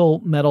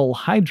nickel metal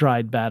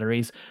hydride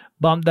batteries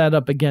bumped that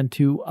up again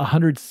to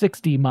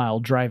 160-mile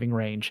driving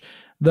range,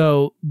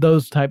 though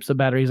those types of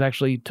batteries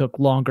actually took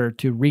longer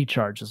to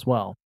recharge as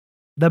well.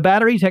 The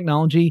battery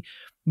technology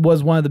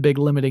was one of the big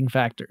limiting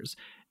factors.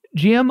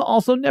 GM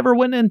also never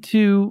went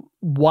into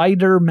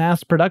wider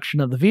mass production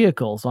of the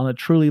vehicles on a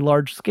truly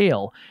large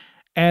scale.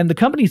 And the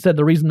company said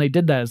the reason they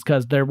did that is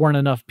because there weren't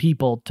enough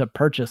people to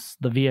purchase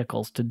the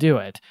vehicles to do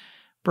it.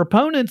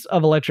 Proponents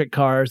of electric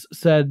cars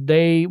said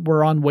they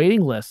were on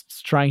waiting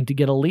lists trying to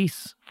get a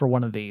lease for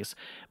one of these,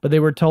 but they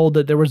were told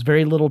that there was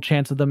very little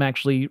chance of them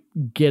actually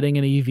getting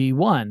an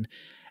EV1.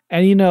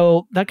 And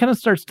that kind of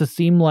starts to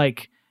seem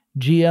like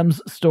GM's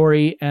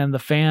story and the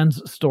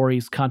fans'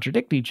 stories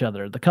contradict each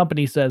other. The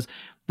company says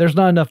there's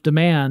not enough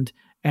demand,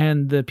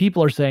 and the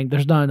people are saying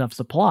there's not enough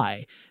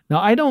supply.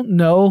 Now, I don't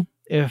know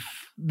if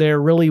there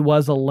really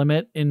was a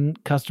limit in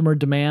customer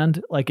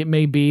demand. Like, it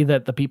may be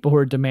that the people who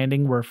are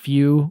demanding were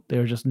few, they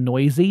were just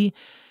noisy.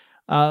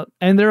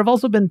 And there have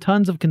also been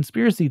tons of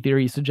conspiracy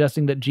theories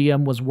suggesting that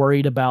GM was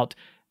worried about,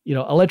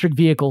 electric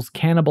vehicles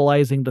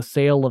cannibalizing the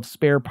sale of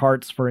spare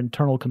parts for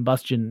internal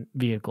combustion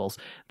vehicles,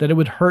 that it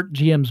would hurt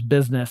GM's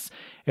business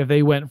if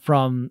they went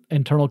from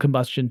internal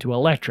combustion to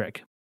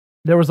electric.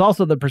 There was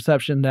also the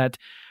perception that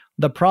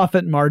the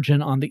profit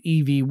margin on the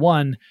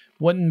EV1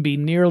 wouldn't be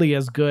nearly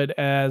as good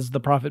as the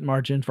profit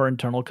margin for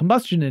internal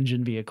combustion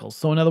engine vehicles.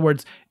 So in other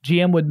words,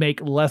 GM would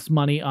make less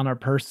money on a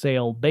per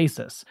sale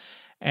basis.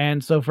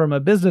 And so from a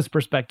business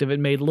perspective, it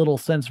made little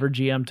sense for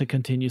GM to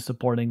continue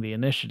supporting the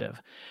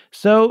initiative.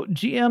 So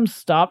GM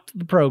stopped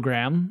the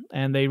program,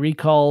 and they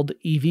recalled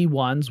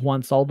EV1s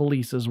once all the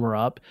leases were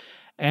up,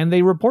 and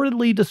they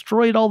reportedly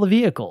destroyed all the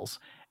vehicles.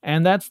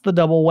 And that's the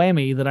double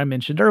whammy that I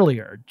mentioned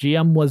earlier.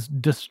 GM was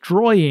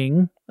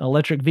destroying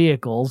electric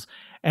vehicles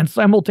and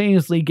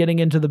simultaneously getting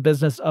into the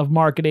business of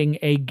marketing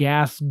a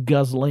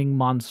gas-guzzling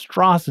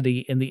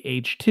monstrosity in the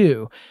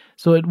H2.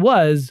 So it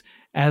was,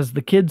 as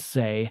the kids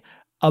say,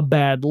 a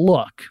bad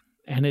look,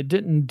 and it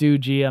didn't do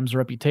GM's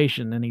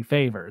reputation any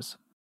favors.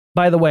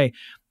 By the way,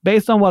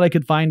 based on what I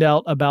could find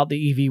out about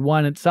the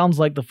EV1, it sounds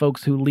like the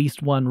folks who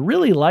leased one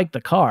really liked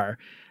the car.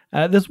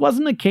 This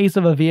wasn't a case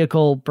of a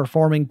vehicle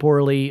performing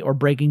poorly or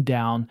breaking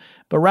down,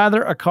 but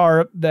rather a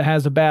car that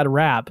has a bad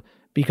rap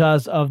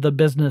because of the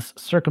business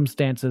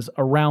circumstances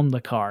around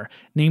the car,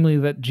 namely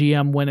that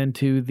GM went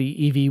into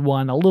the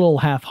EV1 a little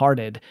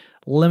half-hearted,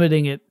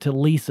 limiting it to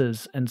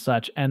leases and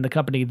such, and the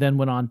company then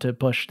went on to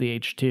push the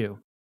H2.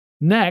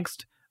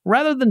 Next,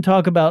 rather than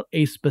talk about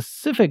a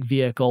specific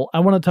vehicle, I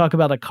want to talk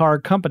about a car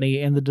company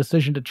and the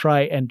decision to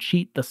try and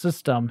cheat the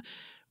system,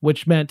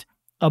 which meant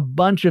a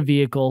bunch of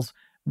vehicles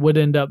would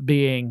end up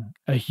being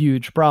a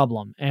huge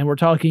problem. And we're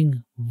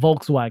talking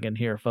Volkswagen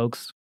here,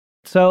 folks.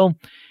 So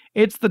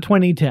it's the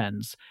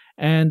 2010s,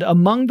 and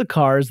among the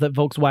cars that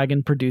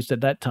Volkswagen produced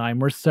at that time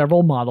were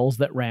several models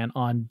that ran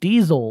on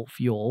diesel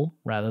fuel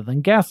rather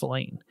than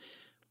gasoline.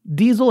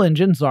 Diesel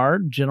engines are,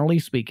 generally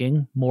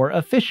speaking, more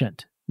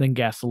efficient than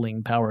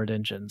gasoline-powered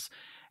engines,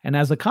 and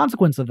as a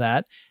consequence of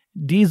that,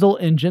 diesel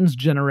engines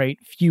generate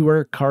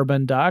fewer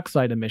carbon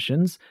dioxide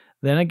emissions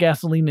than a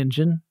gasoline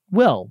engine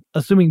will,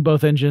 assuming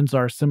both engines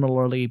are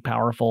similarly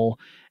powerful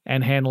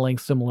and handling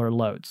similar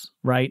loads,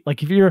 right?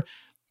 Like if you're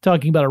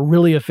talking about a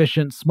really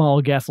efficient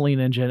small gasoline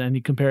engine and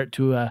you compare it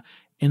to a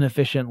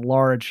inefficient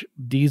large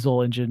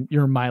diesel engine,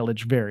 your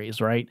mileage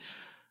varies, right?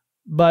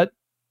 But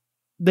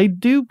they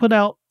do put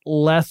out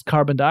less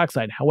carbon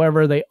dioxide.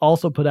 However, they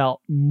also put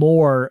out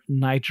more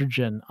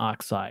nitrogen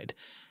oxide.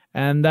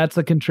 And that's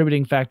a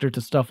contributing factor to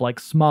stuff like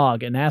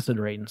smog and acid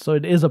rain. So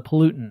it is a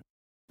pollutant.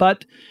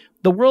 But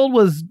the world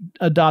was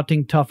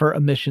adopting tougher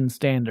emission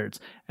standards,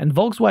 and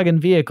Volkswagen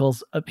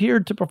vehicles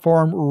appeared to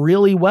perform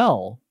really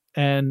well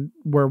and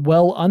were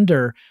well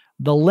under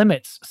the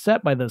limits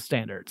set by those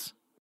standards.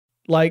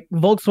 Like,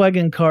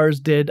 Volkswagen cars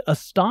did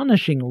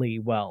astonishingly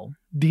well.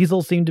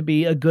 Diesel seemed to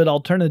be a good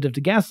alternative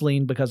to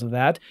gasoline because of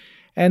that,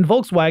 and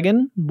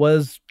Volkswagen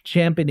was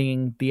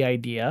championing the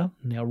idea,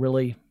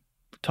 really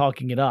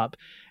talking it up.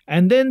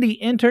 And then the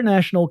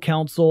International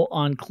Council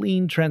on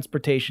Clean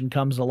Transportation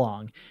comes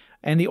along,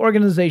 and the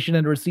organization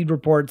had received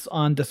reports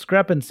on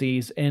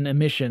discrepancies in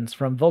emissions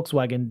from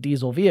Volkswagen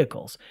diesel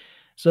vehicles.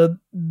 So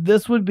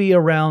this would be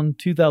around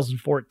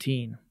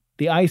 2014.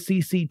 The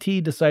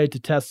ICCT decided to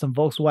test some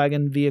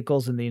Volkswagen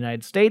vehicles in the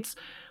United States,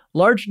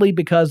 largely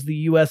because the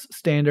U.S.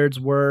 standards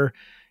were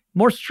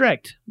more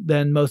strict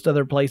than most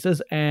other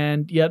places,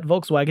 and yet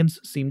Volkswagens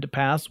seemed to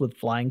pass with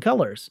flying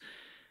colors.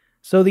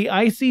 So the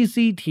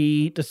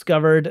ICCT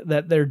discovered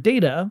that their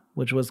data,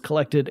 which was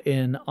collected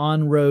in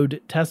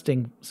on-road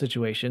testing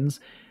situations,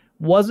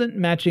 wasn't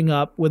matching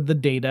up with the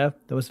data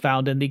that was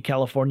found in the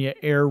California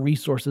Air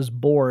Resources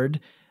Board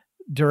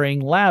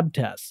during lab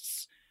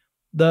tests.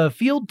 The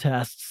field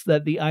tests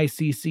that the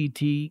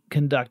ICCT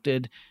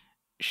conducted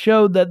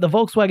showed that the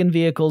Volkswagen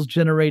vehicles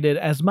generated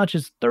as much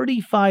as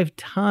 35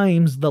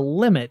 times the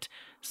limit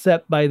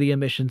set by the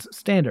emissions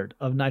standard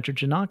of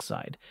nitrogen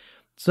oxide.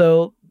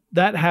 So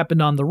that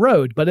happened on the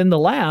road, but in the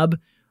lab,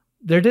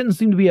 there didn't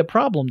seem to be a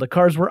problem. The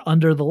cars were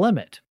under the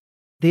limit.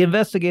 The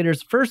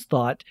investigators first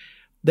thought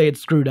they had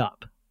screwed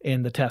up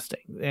in the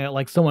testing,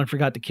 like someone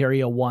forgot to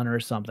carry a 1 or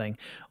something,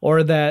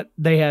 or that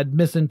they had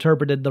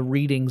misinterpreted the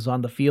readings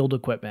on the field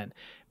equipment,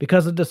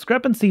 because a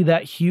discrepancy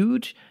that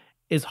huge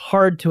is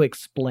hard to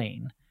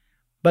explain.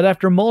 But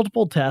after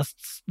multiple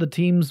tests, the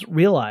teams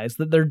realized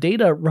that their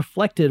data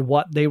reflected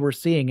what they were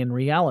seeing in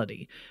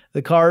reality.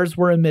 The cars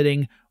were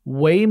emitting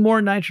way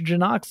more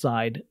nitrogen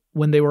oxide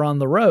when they were on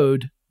the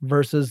road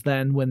versus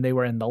than when they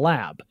were in the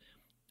lab.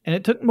 And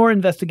it took more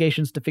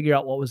investigations to figure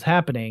out what was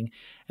happening,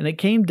 and it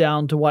came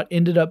down to what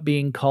ended up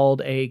being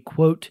called a,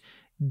 quote,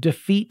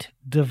 defeat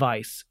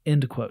device,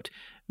 end quote,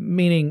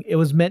 meaning it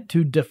was meant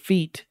to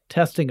defeat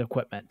testing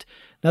equipment.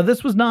 Now,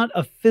 this was not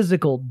a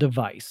physical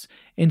device.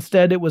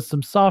 Instead, it was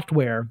some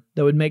software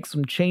that would make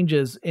some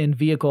changes in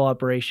vehicle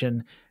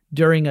operation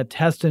during a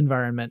test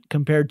environment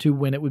compared to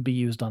when it would be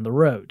used on the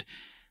road.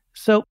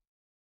 So,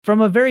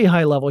 from a very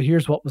high level,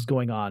 here's what was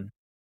going on.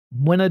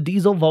 When a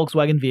diesel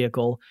Volkswagen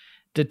vehicle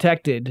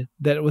detected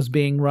that it was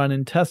being run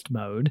in test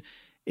mode,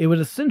 it would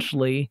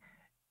essentially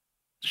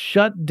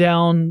shut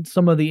down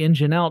some of the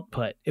engine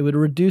output. It would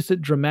reduce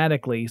it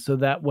dramatically so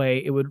that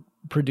way it would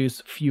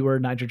produce fewer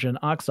nitrogen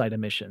oxide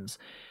emissions.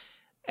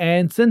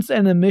 And since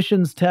an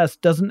emissions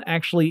test doesn't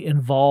actually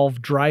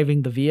involve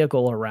driving the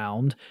vehicle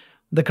around,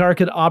 the car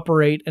could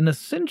operate and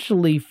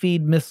essentially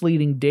feed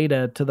misleading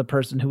data to the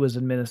person who was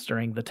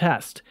administering the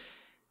test.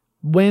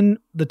 When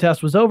the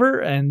test was over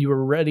and you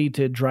were ready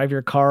to drive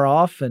your car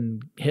off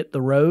and hit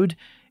the road,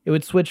 it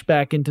would switch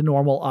back into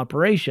normal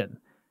operation.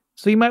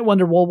 So you might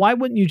wonder, well, why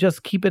wouldn't you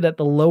just keep it at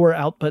the lower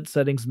output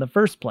settings in the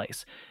first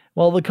place?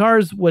 Well, the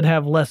cars would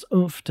have less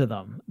oomph to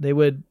them. They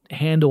would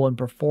handle and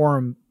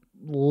perform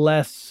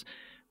less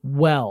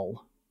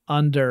well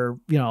under,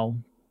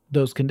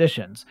 those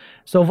conditions.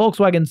 So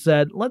Volkswagen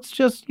said, let's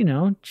just,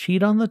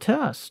 cheat on the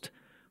test.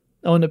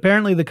 Oh, and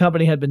apparently the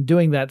company had been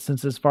doing that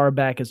since as far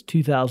back as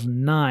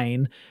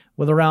 2009,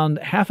 with around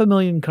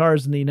 500,000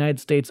 cars in the United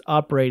States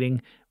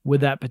operating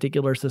with that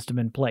particular system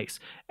in place,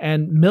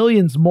 and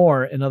millions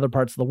more in other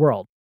parts of the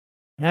world.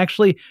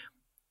 Actually,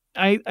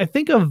 I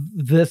think of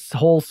this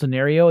whole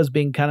scenario as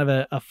being kind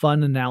of a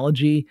fun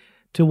analogy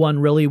to one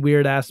really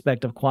weird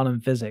aspect of quantum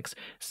physics.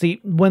 See,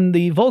 when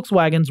the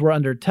Volkswagens were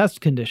under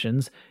test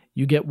conditions,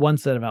 you get one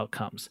set of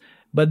outcomes.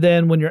 But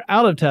then when you're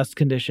out of test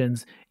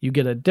conditions, you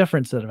get a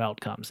different set of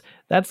outcomes.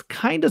 That's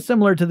kind of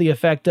similar to the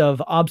effect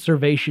of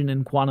observation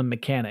in quantum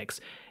mechanics.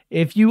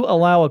 If you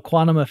allow a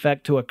quantum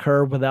effect to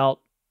occur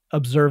without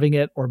observing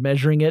it or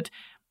measuring it,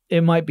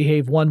 it might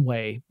behave one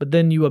way, but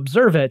then you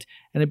observe it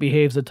and it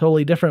behaves a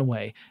totally different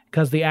way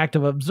because the act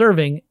of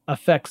observing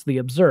affects the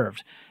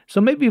observed.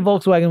 So maybe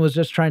Volkswagen was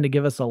just trying to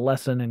give us a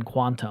lesson in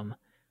quantum.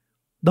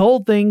 The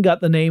whole thing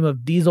got the name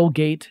of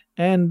Dieselgate,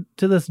 and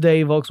to this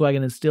day,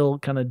 Volkswagen is still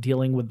kind of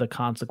dealing with the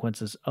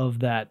consequences of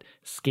that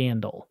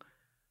scandal.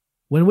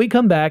 When we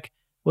come back,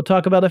 we'll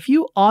talk about a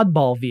few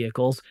oddball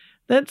vehicles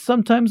that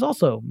sometimes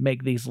also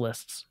make these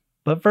lists.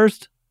 But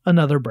first,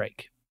 another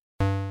break.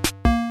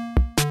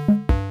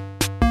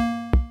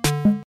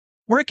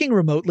 Working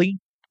remotely,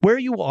 where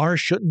you are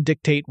shouldn't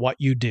dictate what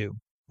you do.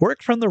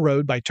 Work from the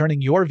road by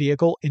turning your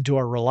vehicle into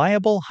a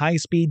reliable,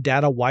 high-speed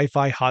data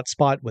Wi-Fi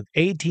hotspot with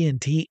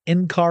AT&T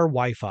in-car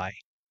Wi-Fi.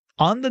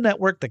 On the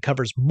network that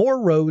covers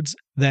more roads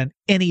than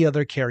any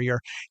other carrier,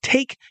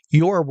 take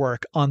your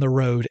work on the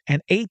road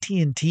and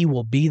AT&T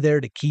will be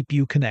there to keep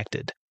you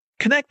connected.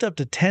 Connect up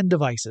to 10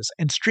 devices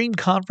and stream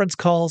conference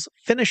calls,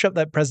 finish up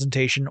that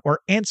presentation, or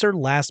answer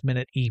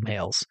last-minute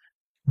emails.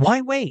 Why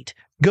wait?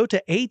 Go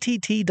to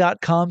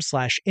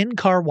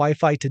att.com/in-car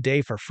Wi-Fi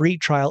today for free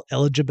trial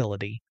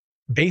eligibility.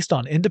 Based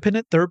on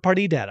independent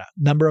third-party data,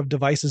 number of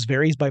devices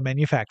varies by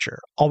manufacturer.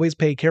 Always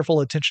pay careful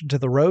attention to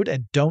the road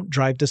and don't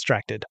drive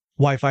distracted.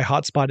 Wi-Fi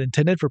hotspot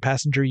intended for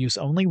passenger use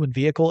only when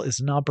vehicle is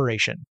in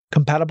operation.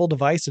 Compatible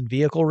device and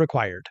vehicle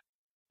required.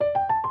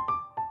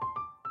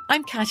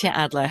 I'm Katya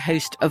Adler,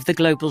 host of The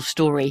Global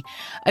Story.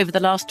 Over the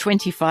last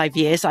 25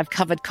 years, I've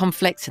covered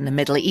conflicts in the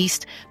Middle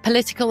East,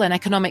 political and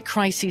economic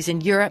crises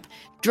in Europe,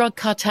 drug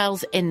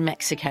cartels in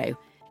Mexico.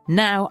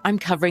 Now I'm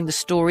covering the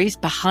stories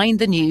behind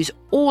the news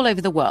all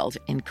over the world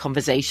in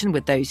conversation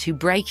with those who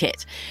break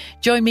it.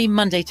 Join me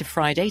Monday to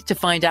Friday to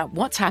find out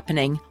what's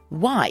happening,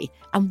 why,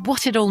 and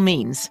what it all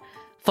means.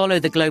 Follow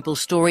The Global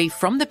Story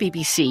from the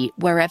BBC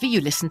wherever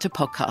you listen to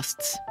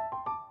podcasts.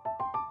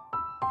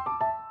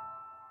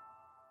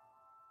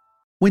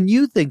 When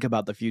you think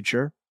about the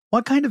future,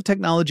 what kind of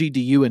technology do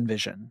you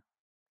envision?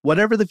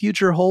 Whatever the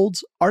future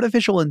holds,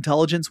 artificial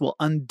intelligence will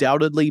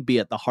undoubtedly be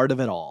at the heart of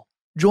it all.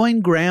 Join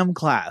Graham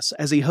Class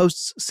as he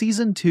hosts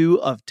Season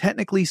 2 of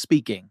Technically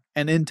Speaking,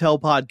 an Intel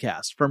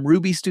podcast from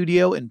Ruby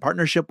Studio in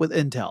partnership with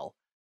Intel.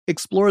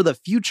 Explore the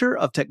future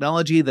of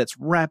technology that's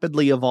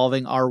rapidly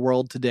evolving our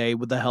world today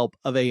with the help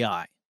of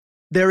AI.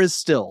 There is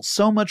still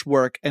so much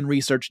work and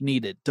research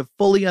needed to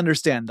fully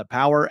understand the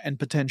power and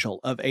potential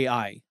of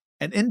AI,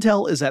 and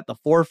Intel is at the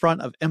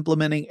forefront of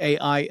implementing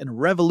AI in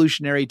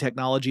revolutionary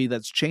technology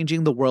that's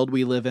changing the world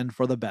we live in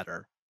for the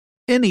better.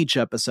 In each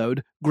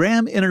episode,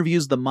 Graham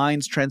interviews the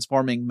minds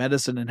transforming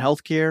medicine and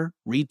healthcare,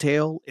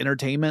 retail,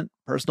 entertainment,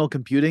 personal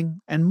computing,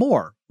 and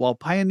more, while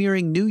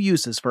pioneering new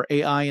uses for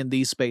AI in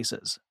these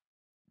spaces.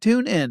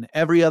 Tune in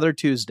every other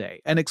Tuesday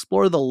and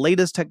explore the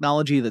latest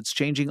technology that's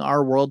changing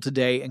our world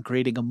today and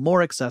creating a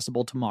more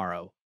accessible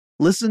tomorrow.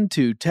 Listen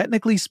to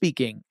Technically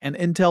Speaking, an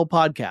Intel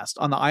podcast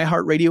on the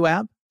iHeartRadio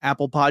app,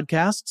 Apple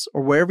Podcasts,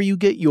 or wherever you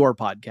get your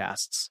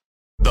podcasts.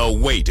 The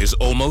wait is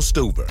almost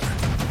over.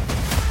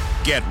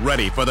 Get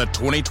ready for the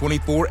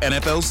 2024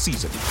 NFL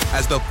season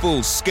as the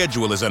full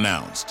schedule is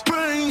announced.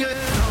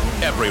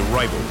 Every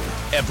rivalry,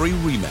 every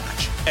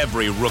rematch,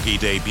 every rookie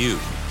debut,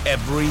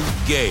 every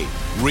game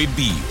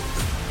revealed.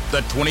 The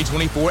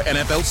 2024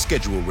 NFL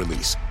schedule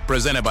release,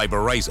 presented by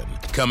Verizon,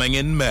 coming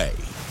in May.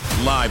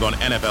 Live on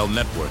NFL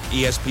Network,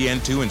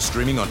 ESPN2, and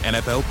streaming on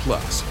NFL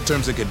Plus.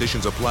 Terms and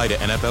conditions apply to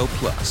NFL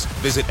Plus.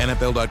 Visit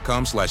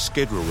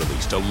NFL.com/schedule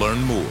release to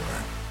learn more.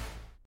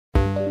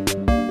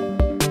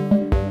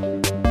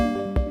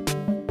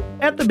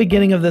 At the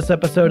beginning of this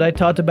episode, I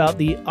talked about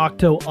the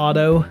Octo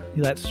Auto,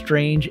 that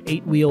strange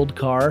 8-wheeled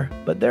car,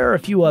 but there are a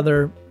few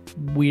other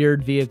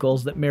weird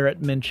vehicles that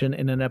merit mention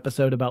in an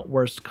episode about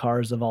worst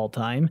cars of all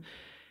time.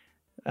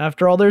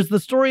 After all, there's the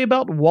story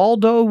about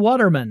Waldo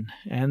Waterman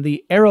and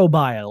the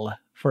Aerobile,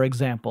 for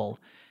example.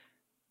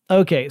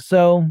 Okay,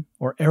 so,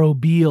 or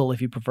Aerobile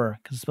if you prefer,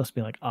 because it's supposed to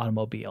be like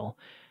automobile.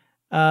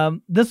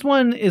 This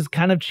one is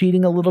kind of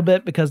cheating a little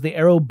bit because the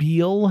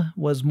Aerobile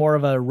was more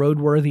of a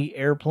roadworthy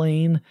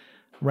airplane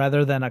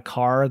rather than a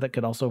car that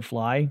could also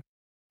fly.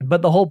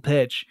 But the whole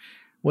pitch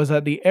was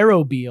that the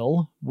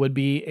Aerobile would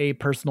be a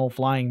personal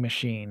flying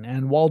machine,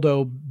 and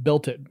Waldo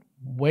built it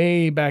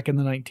way back in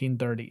the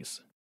 1930s.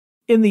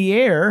 In the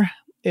air,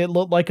 it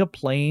looked like a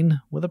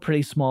plane with a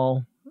pretty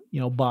small,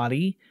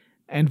 body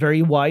and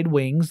very wide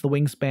wings. The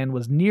wingspan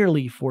was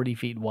nearly 40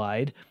 feet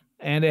wide,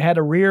 and it had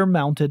a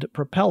rear-mounted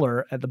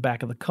propeller at the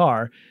back of the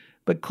car.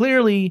 But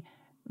clearly,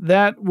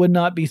 that would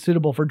not be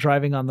suitable for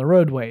driving on the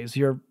roadways.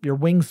 Your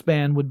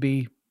wingspan would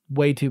be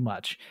way too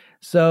much.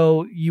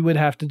 So you would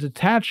have to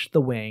detach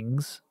the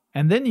wings,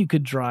 and then you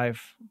could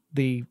drive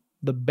the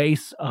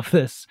base of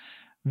this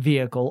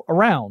vehicle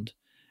around.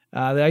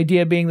 The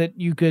idea being that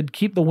you could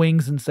keep the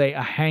wings in, say,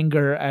 a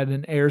hangar at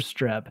an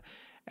airstrip,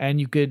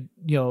 and you could,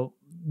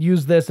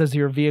 use this as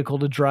your vehicle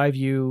to drive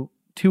you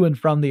to and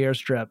from the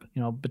airstrip,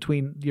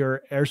 between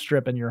your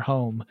airstrip and your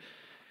home.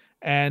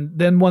 And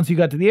then once you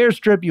got to the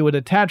airstrip, you would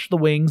attach the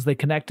wings. They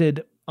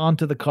connected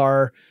onto the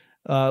car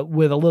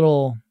with a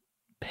little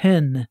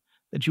pin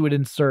that you would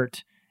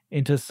insert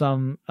into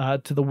some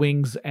to the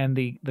wings and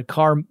the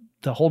car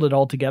to hold it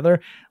all together,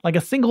 like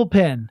a single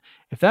pin.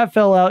 If that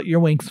fell out, your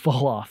wings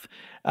fall off.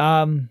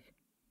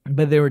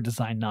 But they were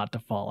designed not to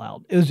fall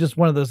out. It was just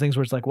one of those things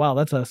where it's like, wow,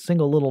 that's a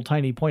single little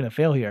tiny point of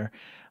failure.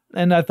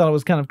 And I thought it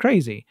was kind of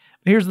crazy.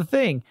 But here's the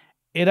thing.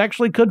 It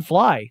actually could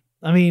fly.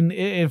 I mean,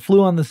 it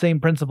flew on the same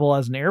principle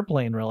as an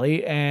airplane,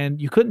 really.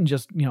 And you couldn't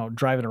just,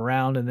 drive it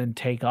around and then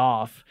take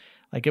off.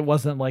 Like, it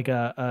wasn't like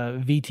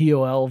a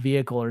VTOL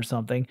vehicle or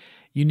something.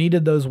 You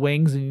needed those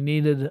wings and you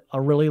needed a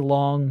really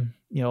long,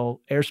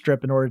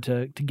 airstrip in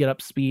order to get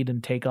up speed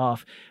and take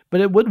off.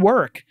 But it would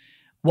work.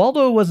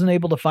 Waldo wasn't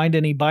able to find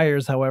any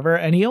buyers, however,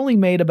 and he only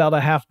made about a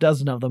half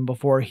dozen of them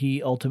before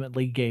he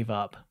ultimately gave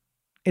up.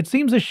 It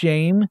seems a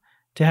shame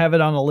to have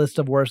it on a list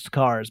of worst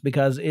cars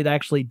because it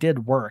actually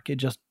did work. It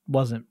just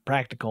wasn't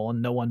practical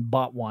and no one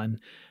bought one.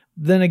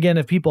 Then again,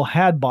 if people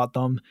had bought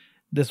them,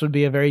 this would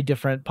be a very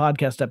different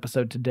podcast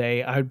episode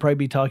today. I would probably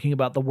be talking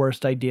about the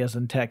worst ideas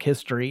in tech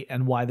history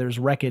and why there's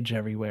wreckage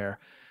everywhere.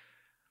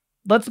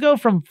 Let's go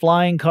from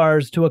flying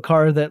cars to a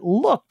car that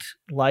looked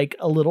like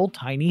a little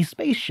tiny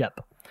spaceship.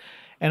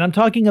 And I'm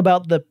talking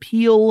about the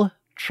Peel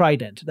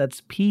Trident.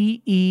 That's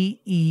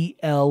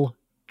P-E-E-L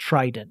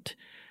Trident.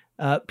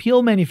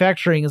 Peel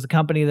Manufacturing is a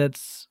company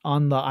that's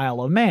on the Isle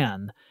of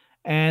Man.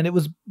 And it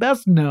was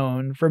best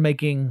known for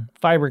making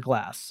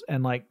fiberglass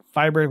and like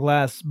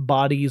fiberglass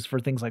bodies for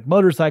things like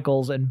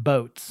motorcycles and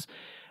boats.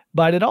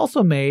 But it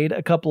also made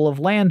a couple of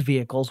land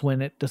vehicles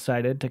when it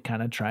decided to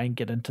kind of try and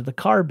get into the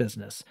car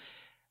business.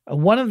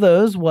 One of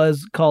those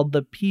was called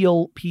the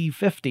Peel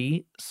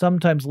P50,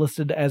 sometimes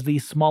listed as the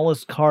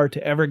smallest car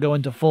to ever go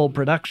into full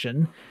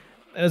production.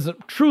 It's a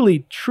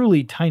truly,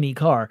 truly tiny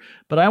car,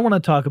 but I want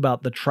to talk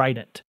about the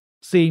Trident.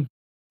 See,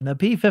 the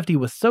P50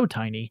 was so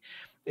tiny,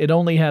 it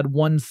only had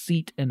one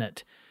seat in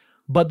it.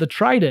 But the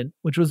Trident,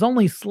 which was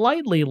only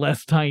slightly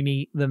less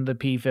tiny than the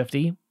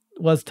P50,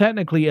 was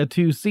technically a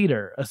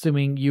two-seater,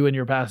 assuming you and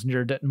your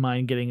passenger didn't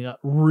mind getting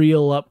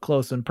real up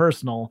close and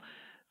personal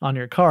on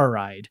your car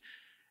ride.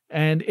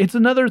 And it's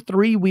another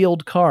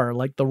three-wheeled car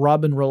like the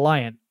Robin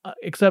Reliant,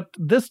 except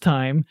this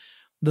time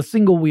the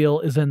single wheel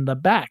is in the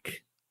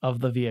back of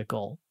the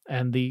vehicle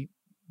and the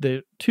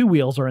two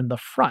wheels are in the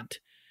front.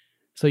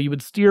 So you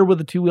would steer with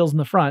the two wheels in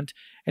the front,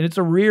 and it's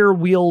a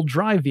rear-wheel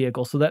drive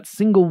vehicle, so that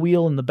single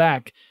wheel in the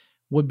back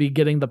would be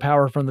getting the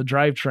power from the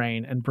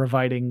drivetrain and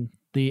providing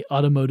the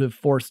automotive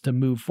force to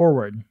move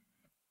forward.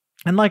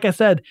 And like I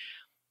said,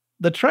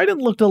 the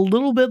Trident looked a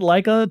little bit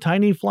like a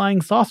tiny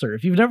flying saucer.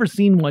 If you've never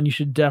seen one, you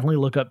should definitely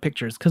look up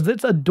pictures because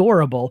it's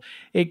adorable.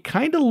 It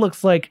kind of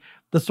looks like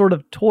the sort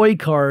of toy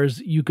cars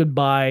you could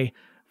buy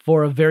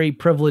for a very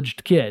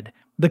privileged kid.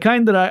 The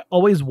kind that I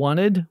always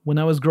wanted when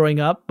I was growing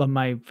up, but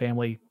my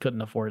family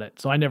couldn't afford it.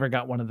 So I never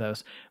got one of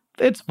those.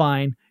 It's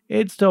fine.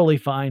 It's totally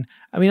fine.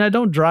 I mean, I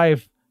don't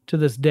drive to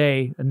this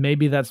day, and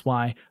maybe that's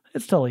why.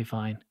 It's totally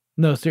fine.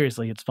 No,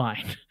 seriously, it's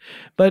fine.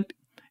 But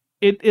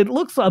It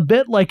looks a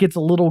bit like it's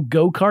a little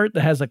go-kart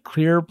that has a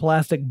clear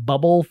plastic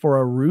bubble for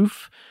a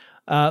roof.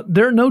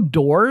 There are no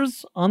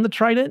doors on the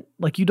Trident.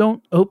 Like, you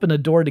don't open a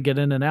door to get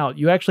in and out.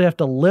 You actually have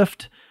to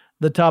lift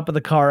the top of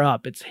the car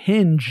up. It's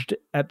hinged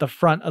at the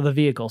front of the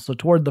vehicle, so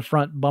toward the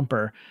front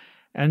bumper.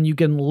 And you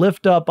can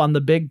lift up on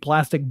the big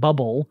plastic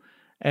bubble,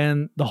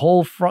 and the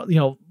whole front,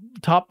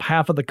 top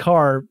half of the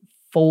car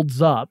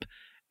folds up,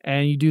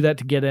 and you do that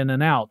to get in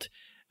and out.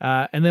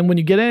 And then when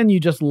you get in, you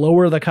just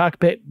lower the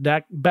cockpit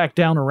back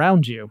down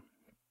around you.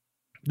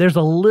 There's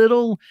a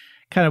little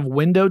kind of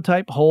window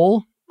type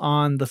hole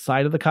on the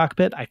side of the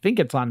cockpit. I think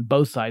it's on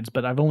both sides,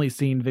 but I've only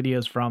seen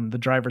videos from the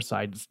driver's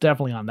side. It's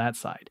definitely on that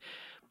side.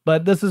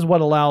 But this is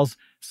what allows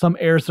some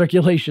air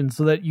circulation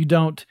so that you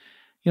don't,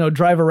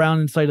 drive around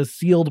inside a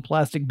sealed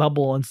plastic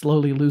bubble and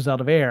slowly lose out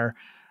of air.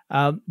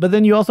 But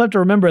then you also have to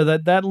remember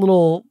that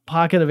little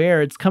pocket of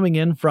air, it's coming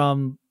in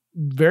from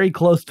very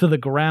close to the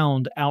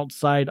ground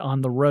outside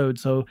on the road.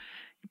 So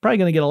you're probably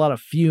going to get a lot of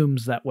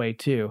fumes that way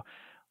too.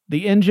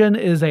 The engine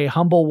is a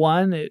humble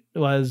one. It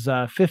was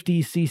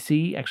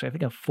 50cc, actually I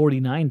think a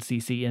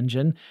 49cc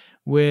engine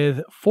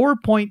with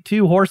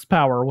 4.2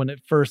 horsepower when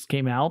it first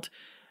came out.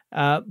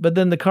 But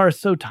then the car is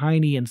so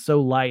tiny and so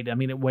light. I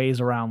mean, it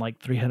weighs around like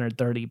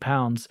 330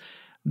 pounds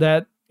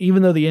that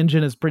even though the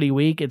engine is pretty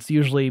weak, it's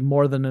usually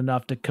more than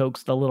enough to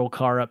coax the little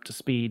car up to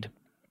speed.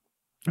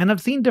 And I've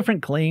seen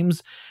different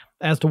claims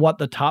as to what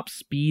the top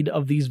speed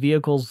of these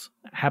vehicles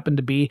happen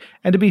to be.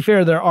 And to be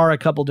fair, there are a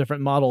couple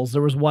different models.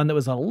 There was one that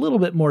was a little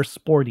bit more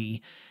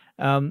sporty.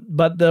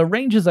 But the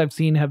ranges I've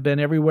seen have been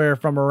everywhere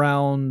from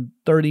around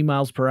 30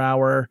 miles per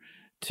hour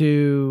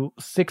to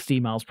 60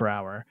 miles per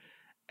hour.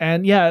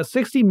 And yeah,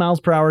 60 miles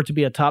per hour to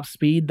be a top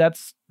speed,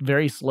 that's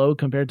very slow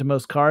compared to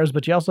most cars.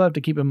 But you also have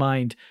to keep in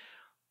mind,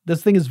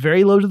 this thing is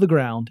very low to the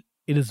ground.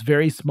 It is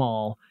very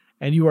small.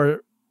 And you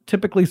are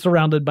typically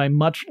surrounded by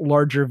much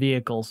larger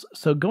vehicles,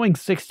 so going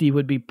 60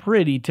 would be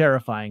pretty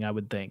terrifying, I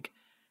would think.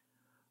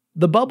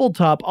 The bubble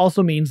top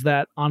also means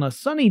that on a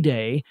sunny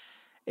day,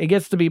 it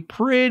gets to be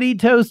pretty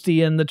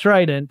toasty in the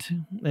Trident.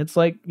 It's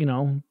like,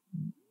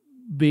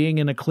 being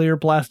in a clear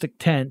plastic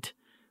tent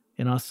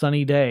a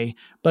sunny day.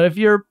 But if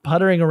you're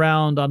puttering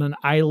around on an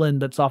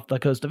island that's off the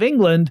coast of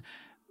England,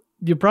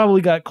 you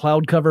probably got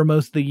cloud cover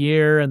most of the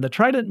year, and the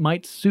Trident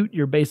might suit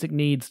your basic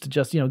needs to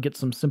just, get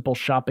some simple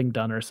shopping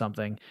done or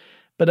something.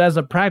 But as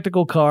a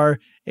practical car,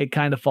 it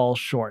kind of falls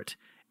short.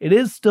 It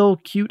is still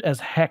cute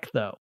as heck,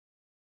 though.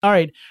 All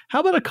right,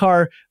 how about a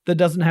car that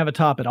doesn't have a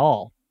top at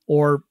all,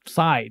 or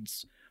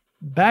sides?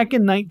 Back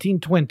in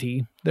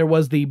 1920, there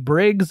was the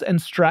Briggs &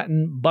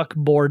 Stratton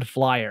Buckboard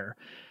Flyer.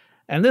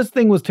 And this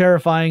thing was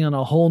terrifying on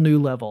a whole new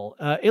level.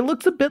 It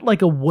looks a bit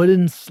like a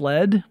wooden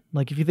sled.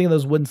 Like if you think of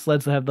those wooden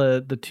sleds that have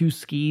the two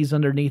skis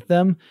underneath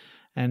them.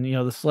 And,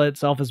 the sled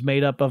itself is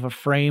made up of a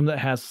frame that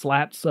has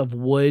slats of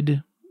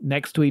wood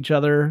next to each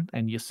other.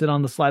 And you sit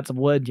on the slats of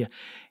wood.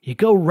 You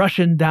go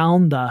rushing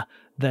down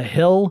the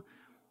hill.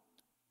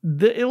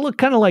 It looked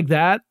kind of like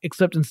that,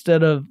 except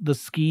instead of the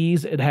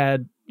skis, it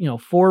had,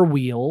 4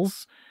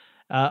 wheels,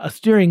 a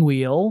steering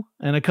wheel,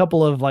 and a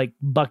couple of like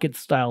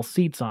bucket-style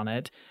seats on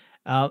it.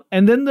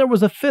 And then there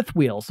was a 5th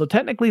wheel. So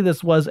technically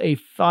this was a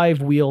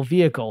 5-wheel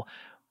vehicle.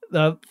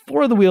 4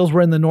 of the wheels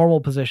were in the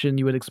normal position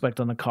you would expect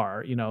on a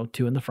car,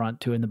 2 in the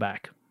front, 2 in the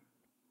back.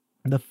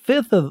 The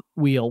 5th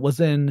wheel was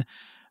in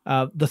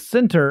the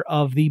center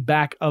of the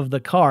back of the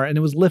car, and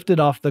it was lifted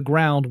off the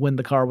ground when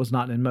the car was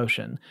not in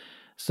motion.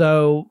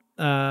 So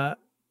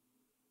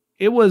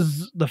it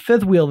was the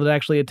 5th wheel that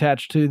actually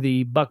attached to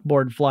the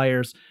Buckboard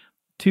Flyer's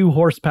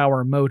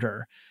 2-horsepower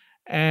motor.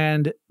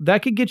 And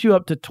that could get you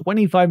up to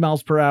 25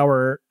 miles per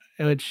hour,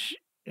 which,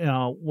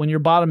 when your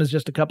bottom is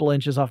just a couple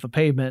inches off the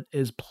pavement,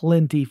 is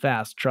plenty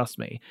fast, trust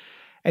me.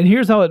 And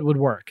here's how it would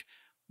work.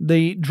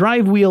 The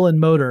drive wheel and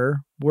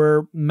motor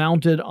were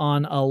mounted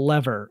on a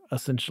lever,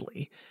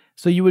 essentially.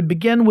 So you would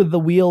begin with the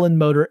wheel and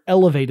motor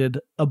elevated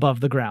above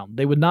the ground.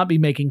 They would not be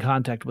making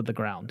contact with the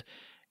ground.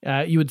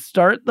 You would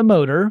start the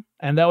motor,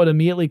 and that would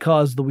immediately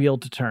cause the wheel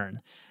to turn.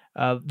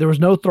 There was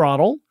no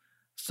throttle,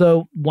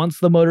 so once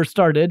the motor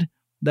started,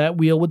 that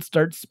wheel would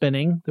start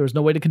spinning. There was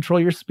no way to control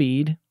your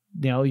speed.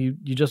 You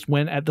just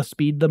went at the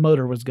speed the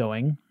motor was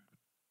going.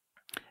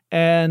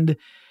 And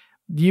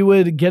you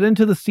would get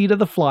into the seat of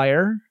the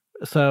Flyer.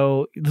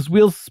 So this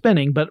wheel's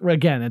spinning, but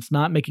again, it's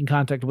not making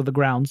contact with the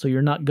ground, so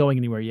you're not going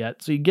anywhere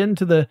yet. So you get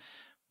into the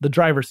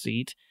driver's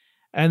seat,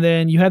 and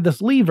then you had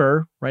this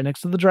lever right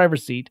next to the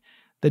driver's seat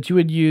that you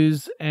would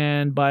use,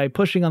 and by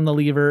pushing on the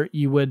lever,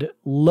 you would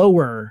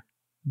lower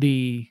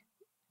the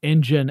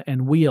engine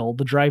and wheel,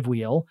 the drive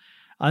wheel,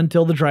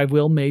 until the drive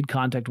wheel made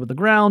contact with the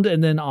ground,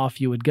 and then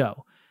off you would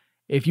go.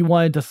 If you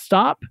wanted to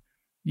stop,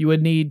 you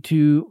would need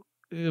to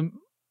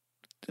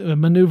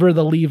maneuver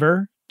the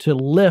lever to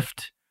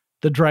lift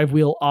the drive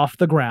wheel off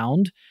the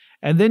ground,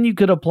 and then you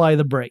could apply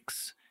the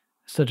brakes,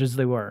 such as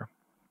they were.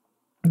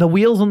 The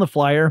wheels on the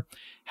Flyer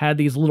had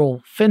these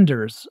little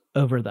fenders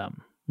over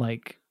them,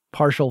 like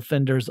partial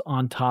fenders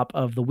on top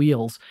of the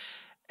wheels.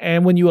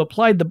 And when you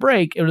applied the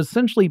brake, it would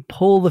essentially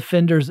pull the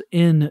fenders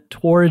in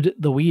toward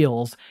the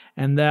wheels,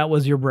 and that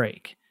was your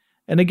brake.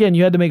 And again,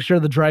 you had to make sure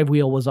the drive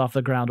wheel was off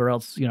the ground, or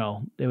else,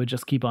 it would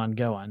just keep on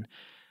going.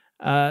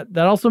 That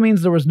also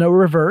means there was no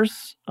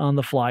reverse on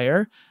the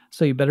Flyer,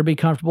 so you better be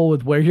comfortable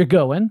with where you're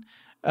going.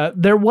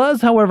 There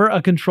was, however,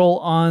 a control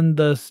on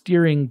the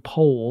steering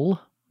pole.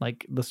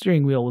 Like the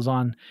steering wheel was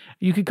on,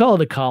 you could call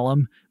it a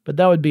column, but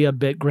that would be a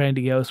bit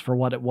grandiose for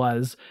what it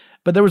was.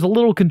 But there was a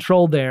little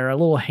control there, a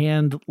little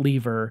hand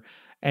lever.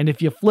 And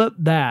if you flip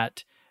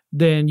that,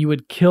 then you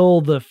would kill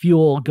the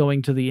fuel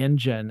going to the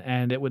engine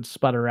and it would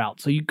sputter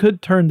out. So you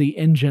could turn the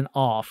engine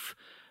off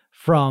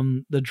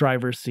from the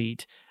driver's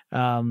seat,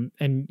 and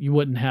you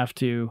wouldn't have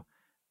to,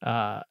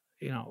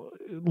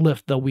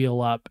 lift the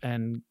wheel up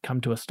and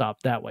come to a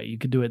stop that way. You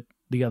could do it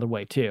the other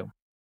way too.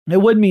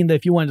 It would mean that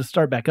if you wanted to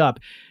start back up,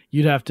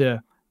 you'd have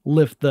to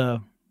lift the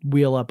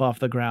wheel up off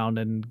the ground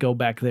and go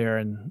back there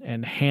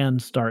and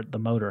hand start the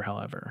motor,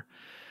 however.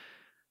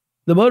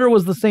 The motor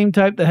was the same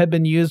type that had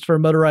been used for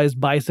motorized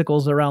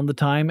bicycles around the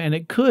time, and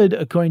it could,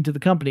 according to the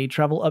company,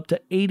 travel up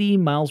to 80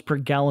 miles per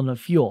gallon of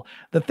fuel.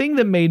 The thing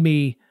that made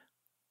me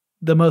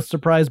the most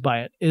surprised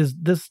by it is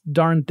this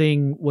darn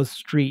thing was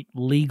street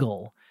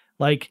legal.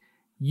 Like,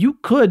 you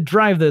could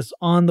drive this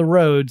on the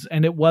roads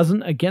and it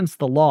wasn't against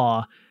the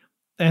law,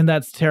 and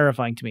that's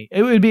terrifying to me.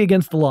 It would be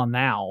against the law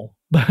now,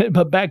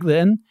 but back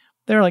then,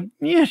 they're like,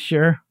 yeah,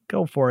 sure,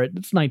 go for it.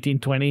 It's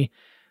 1920,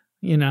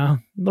 the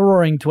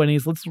roaring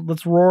 20s.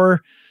 Let's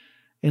roar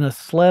in a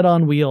sled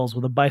on wheels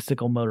with a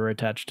bicycle motor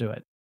attached to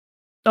it.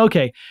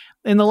 Okay,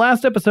 in the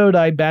last episode,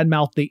 I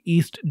badmouthed the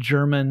East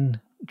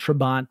German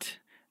Trabant.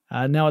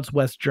 Now it's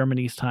West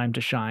Germany's time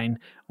to shine,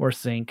 or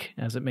sink,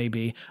 as it may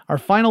be. Our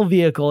final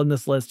vehicle in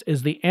this list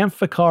is the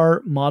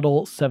Amphicar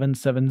Model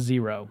 770.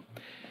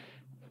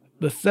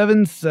 The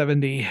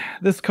 770.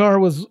 This car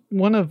was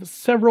one of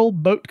several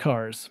boat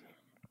cars.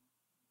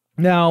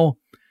 Now,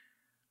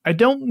 I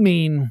don't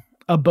mean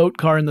a boat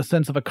car in the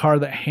sense of a car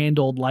that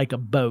handled like a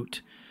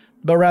boat,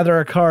 but rather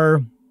a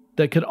car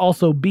that could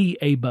also be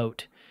a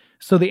boat.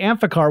 So the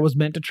Amphicar was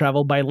meant to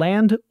travel by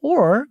land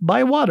or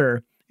by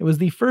water. It was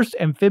the first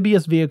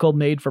amphibious vehicle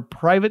made for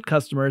private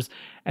customers,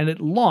 and it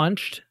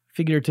launched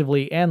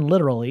figuratively and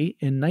literally,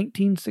 in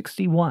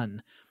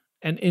 1961.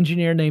 An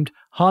engineer named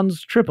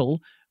Hans Trippel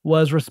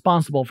was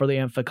responsible for the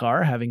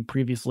Amphicar, having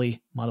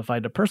previously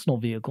modified a personal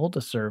vehicle to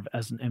serve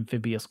as an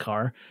amphibious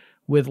car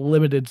with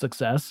limited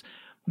success.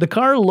 The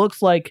car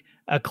looks like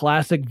a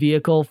classic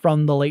vehicle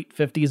from the late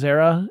 50s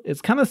era.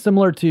 It's kind of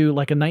similar to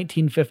like a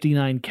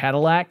 1959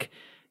 Cadillac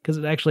because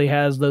it actually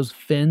has those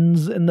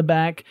fins in the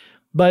back,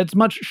 but it's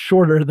much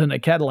shorter than a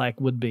Cadillac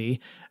would be.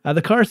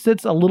 The car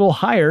sits a little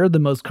higher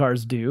than most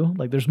cars do.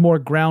 Like there's more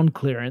ground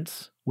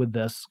clearance with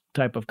this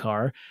type of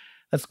car.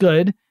 That's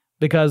good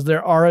because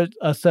there are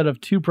a set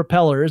of two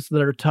propellers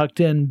that are tucked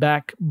in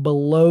back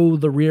below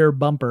the rear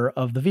bumper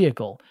of the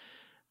vehicle.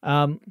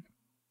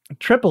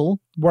 Trippel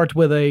worked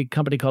with a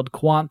company called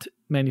Quant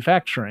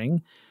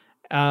Manufacturing,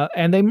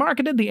 and they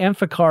marketed the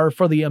Amphicar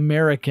for the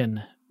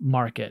American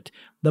market.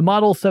 The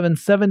Model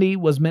 770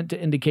 was meant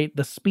to indicate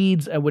the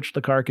speeds at which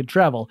the car could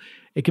travel.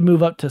 It could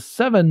move up to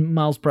 7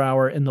 miles per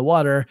hour in the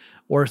water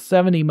or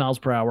 70 miles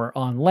per hour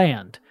on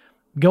land.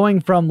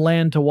 Going from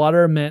land to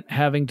water meant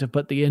having to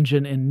put the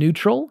engine in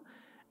neutral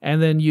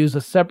and then use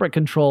a separate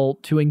control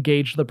to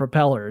engage the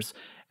propellers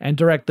and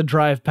direct the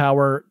drive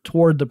power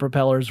toward the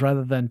propellers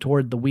rather than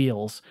toward the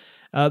wheels.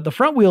 The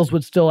front wheels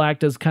would still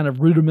act as kind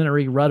of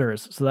rudimentary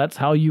rudders, so that's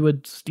how you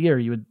would steer.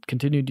 You would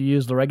continue to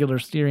use the regular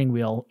steering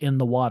wheel in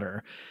the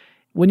water.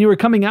 When you were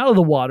coming out of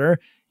the water,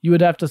 you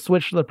would have to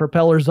switch the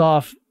propellers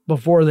off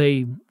before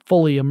they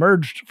fully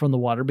emerged from the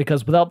water,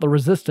 because without the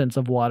resistance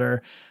of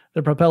water,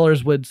 the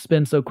propellers would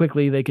spin so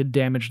quickly they could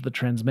damage the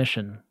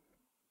transmission.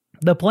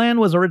 The plan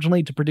was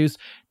originally to produce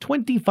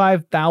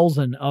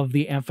 25,000 of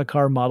the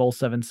Amphicar Model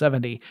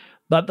 770,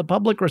 but the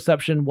public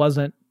reception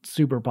wasn't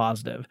super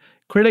positive.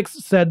 Critics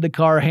said the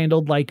car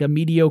handled like a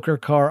mediocre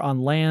car on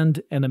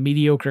land and a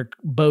mediocre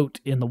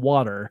boat in the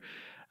water.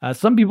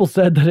 Some people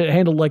said that it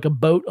handled like a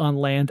boat on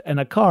land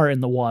and a car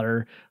in the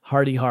water.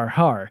 Hardy har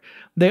har.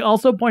 They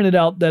also pointed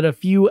out that a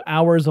few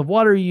hours of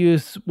water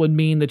use would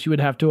mean that you would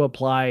have to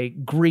apply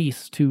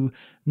grease to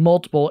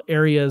multiple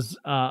areas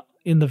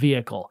in the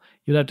vehicle.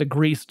 You'd have to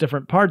grease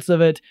different parts of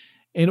it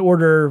in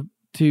order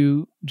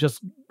to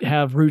just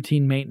have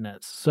routine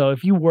maintenance. So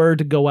if you were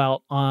to go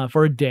out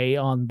for a day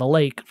on the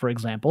lake, for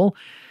example,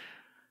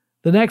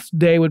 the next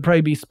day would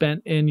probably be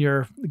spent in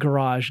your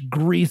garage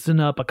greasing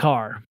up a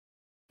car.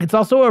 It's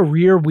also a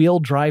rear-wheel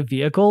drive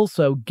vehicle,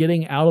 so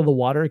getting out of the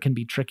water can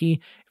be tricky.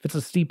 If it's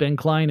a steep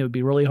incline, it would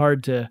be really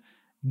hard to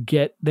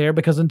get there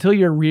because until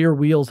your rear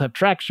wheels have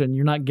traction,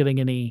 you're not getting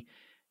any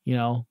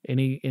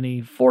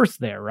force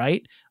there,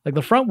 right? Like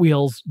the front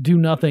wheels do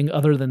nothing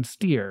other than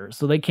steer,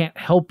 so they can't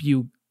help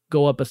you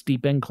go up a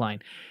steep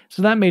incline.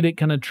 So that made it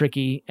kind of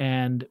tricky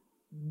and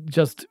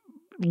just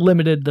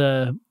limited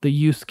the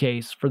use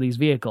case for these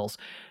vehicles.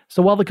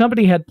 So while the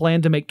company had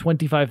planned to make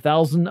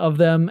 25,000 of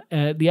them,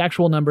 the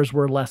actual numbers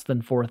were less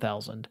than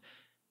 4,000.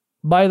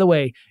 By the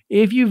way,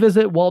 if you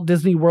visit Walt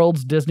Disney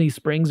World's Disney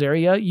Springs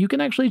area, you can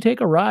actually take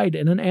a ride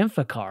in an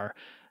Amphicar.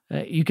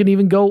 You can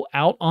even go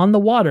out on the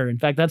water. In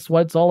fact, that's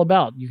what it's all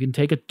about. You can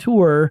take a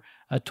tour,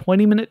 a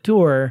 20-minute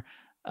tour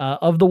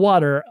of the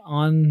water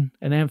on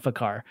an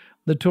Amphicar.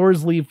 The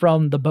tours leave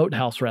from the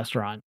Boathouse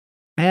restaurant.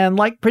 And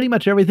like pretty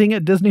much everything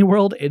at Disney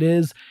World, it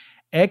is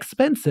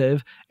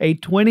expensive. A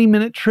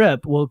 20-minute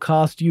trip will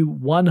cost you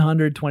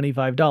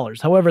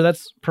 $125. However,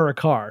 that's per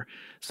car.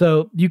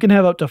 So you can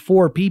have up to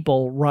 4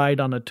 people ride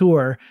on a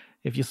tour.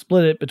 If you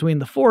split it between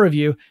the 4 of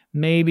you,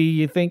 maybe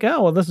you think,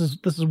 oh, well, this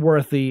is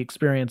worth the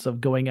experience of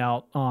going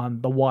out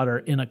on the water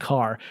in a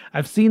car.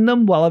 I've seen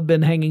them while I've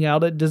been hanging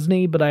out at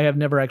Disney, but I have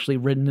never actually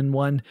ridden in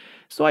one,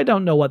 so I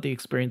don't know what the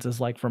experience is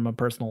like from a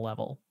personal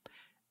level.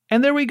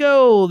 And there we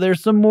go.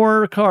 There's some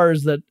more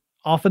cars that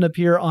often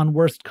appear on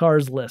worst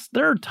cars lists.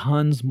 There are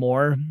tons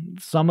more.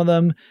 Some of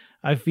them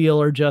I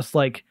feel are just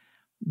like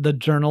the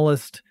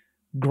journalist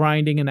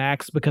grinding an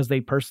axe because they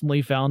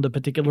personally found a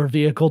particular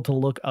vehicle to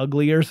look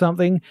ugly or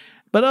something.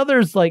 But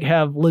others like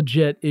have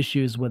legit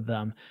issues with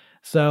them.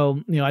 So,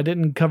 I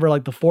didn't cover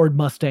like the Ford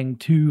Mustang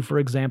II, for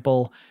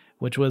example,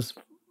 which was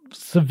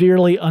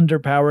severely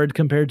underpowered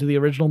compared to the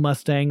original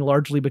Mustang,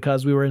 largely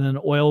because we were in an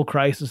oil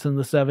crisis in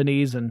the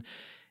 70s and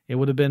it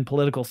would have been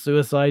political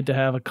suicide to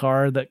have a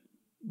car that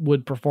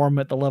would perform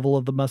at the level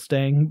of the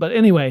Mustang. But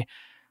anyway,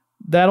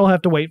 that'll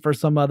have to wait for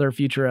some other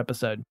future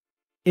episode.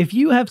 If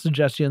you have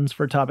suggestions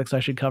for topics I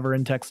should cover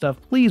in Tech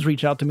Stuff, please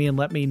reach out to me and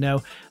let me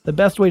know. The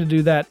best way to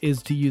do that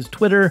is to use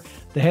Twitter.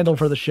 The handle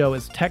for the show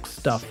is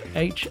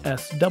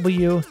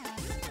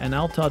TechStuffHSW, and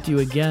I'll talk to you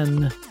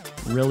again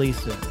really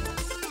soon.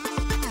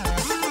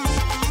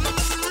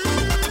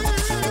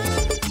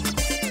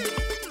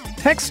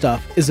 Tech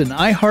Stuff is an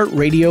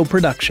iHeartRadio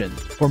production.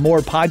 For more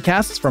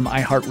podcasts from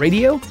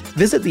iHeartRadio,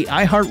 visit the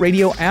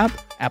iHeartRadio app,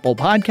 Apple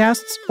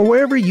Podcasts, or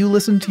wherever you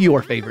listen to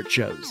your favorite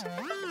shows.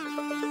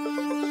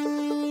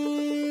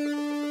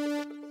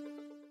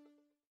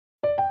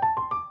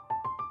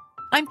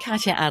 I'm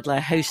Katya Adler,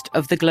 host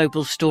of The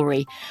Global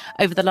Story.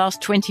 Over the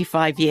last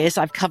 25 years,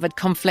 I've covered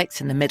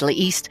conflicts in the Middle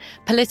East,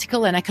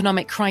 political and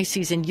economic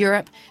crises in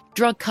Europe,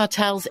 drug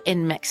cartels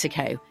in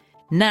Mexico.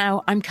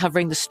 Now I'm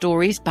covering the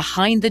stories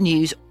behind the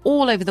news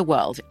all over the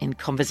world in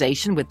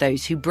conversation with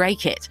those who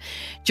break it.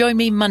 Join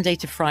me Monday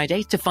to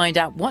Friday to find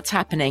out what's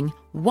happening,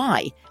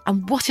 why,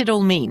 and what it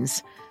all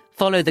means.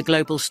 Follow The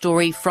Global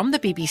Story from the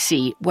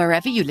BBC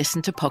wherever you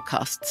listen to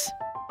podcasts.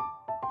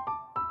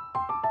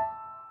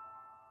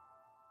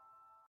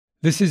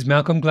 This is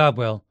Malcolm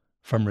Gladwell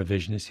from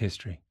Revisionist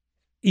History.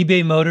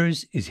 eBay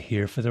Motors is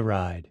here for the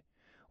ride.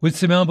 With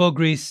some elbow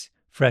grease,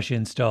 fresh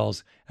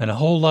installs, and a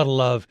whole lot of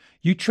love,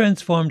 you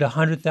transformed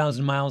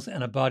 100,000 miles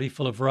and a body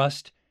full of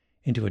rust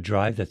into a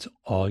drive that's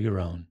all your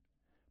own.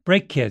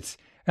 Brake kits,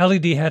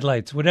 LED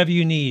headlights, whatever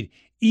you need,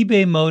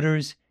 eBay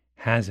Motors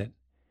has it.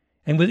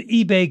 And with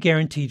eBay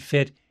Guaranteed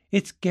Fit,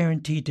 it's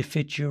guaranteed to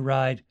fit your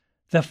ride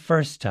the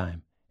first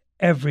time,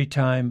 every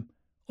time,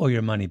 or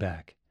your money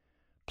back.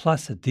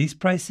 Plus, at these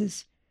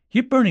prices,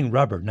 you're burning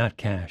rubber, not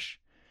cash.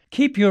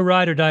 Keep your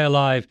ride or die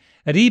alive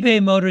at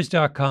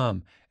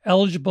ebaymotors.com.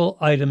 Eligible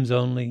items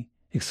only.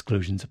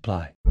 Exclusions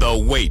apply. The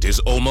wait is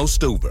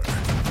almost over.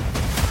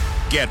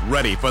 Get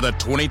ready for the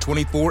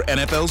 2024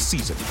 NFL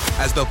season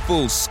as the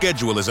full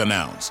schedule is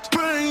announced.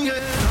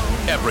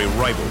 Every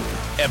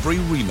rivalry, every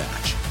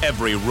rematch,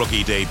 every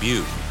rookie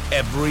debut,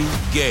 every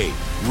game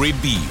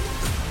revealed.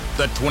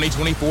 The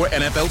 2024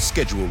 NFL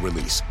schedule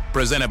release,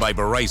 presented by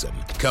Verizon,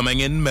 coming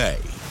in May.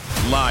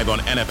 Live on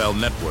NFL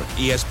Network,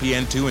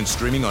 ESPN2, and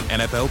streaming on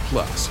NFL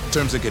Plus.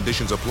 Terms and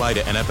conditions apply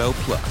to NFL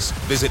Plus.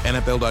 Visit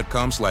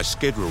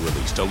NFL.com/schedule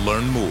release to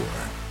learn more.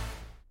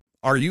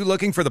 Are you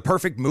looking for the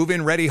perfect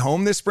move-in ready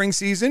home this spring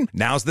season?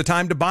 Now's the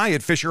time to buy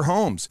at Fisher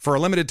Homes. For a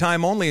limited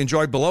time only,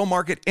 enjoy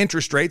below-market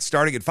interest rates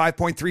starting at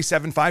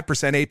 5.375%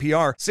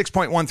 APR,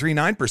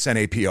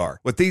 6.139% APR.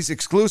 With these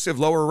exclusive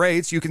lower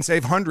rates, you can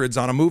save hundreds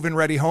on a move-in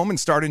ready home and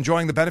start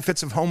enjoying the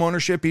benefits of home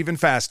ownership even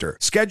faster.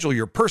 Schedule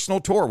your personal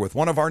tour with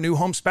one of our new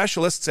home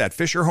specialists at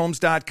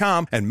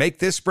FisherHomes.com and make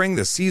this spring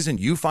the season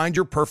you find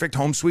your perfect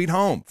home sweet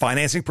home.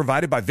 Financing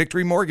provided by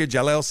Victory Mortgage,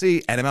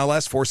 LLC,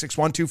 NMLS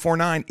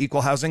 461249,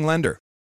 Equal Housing Lender.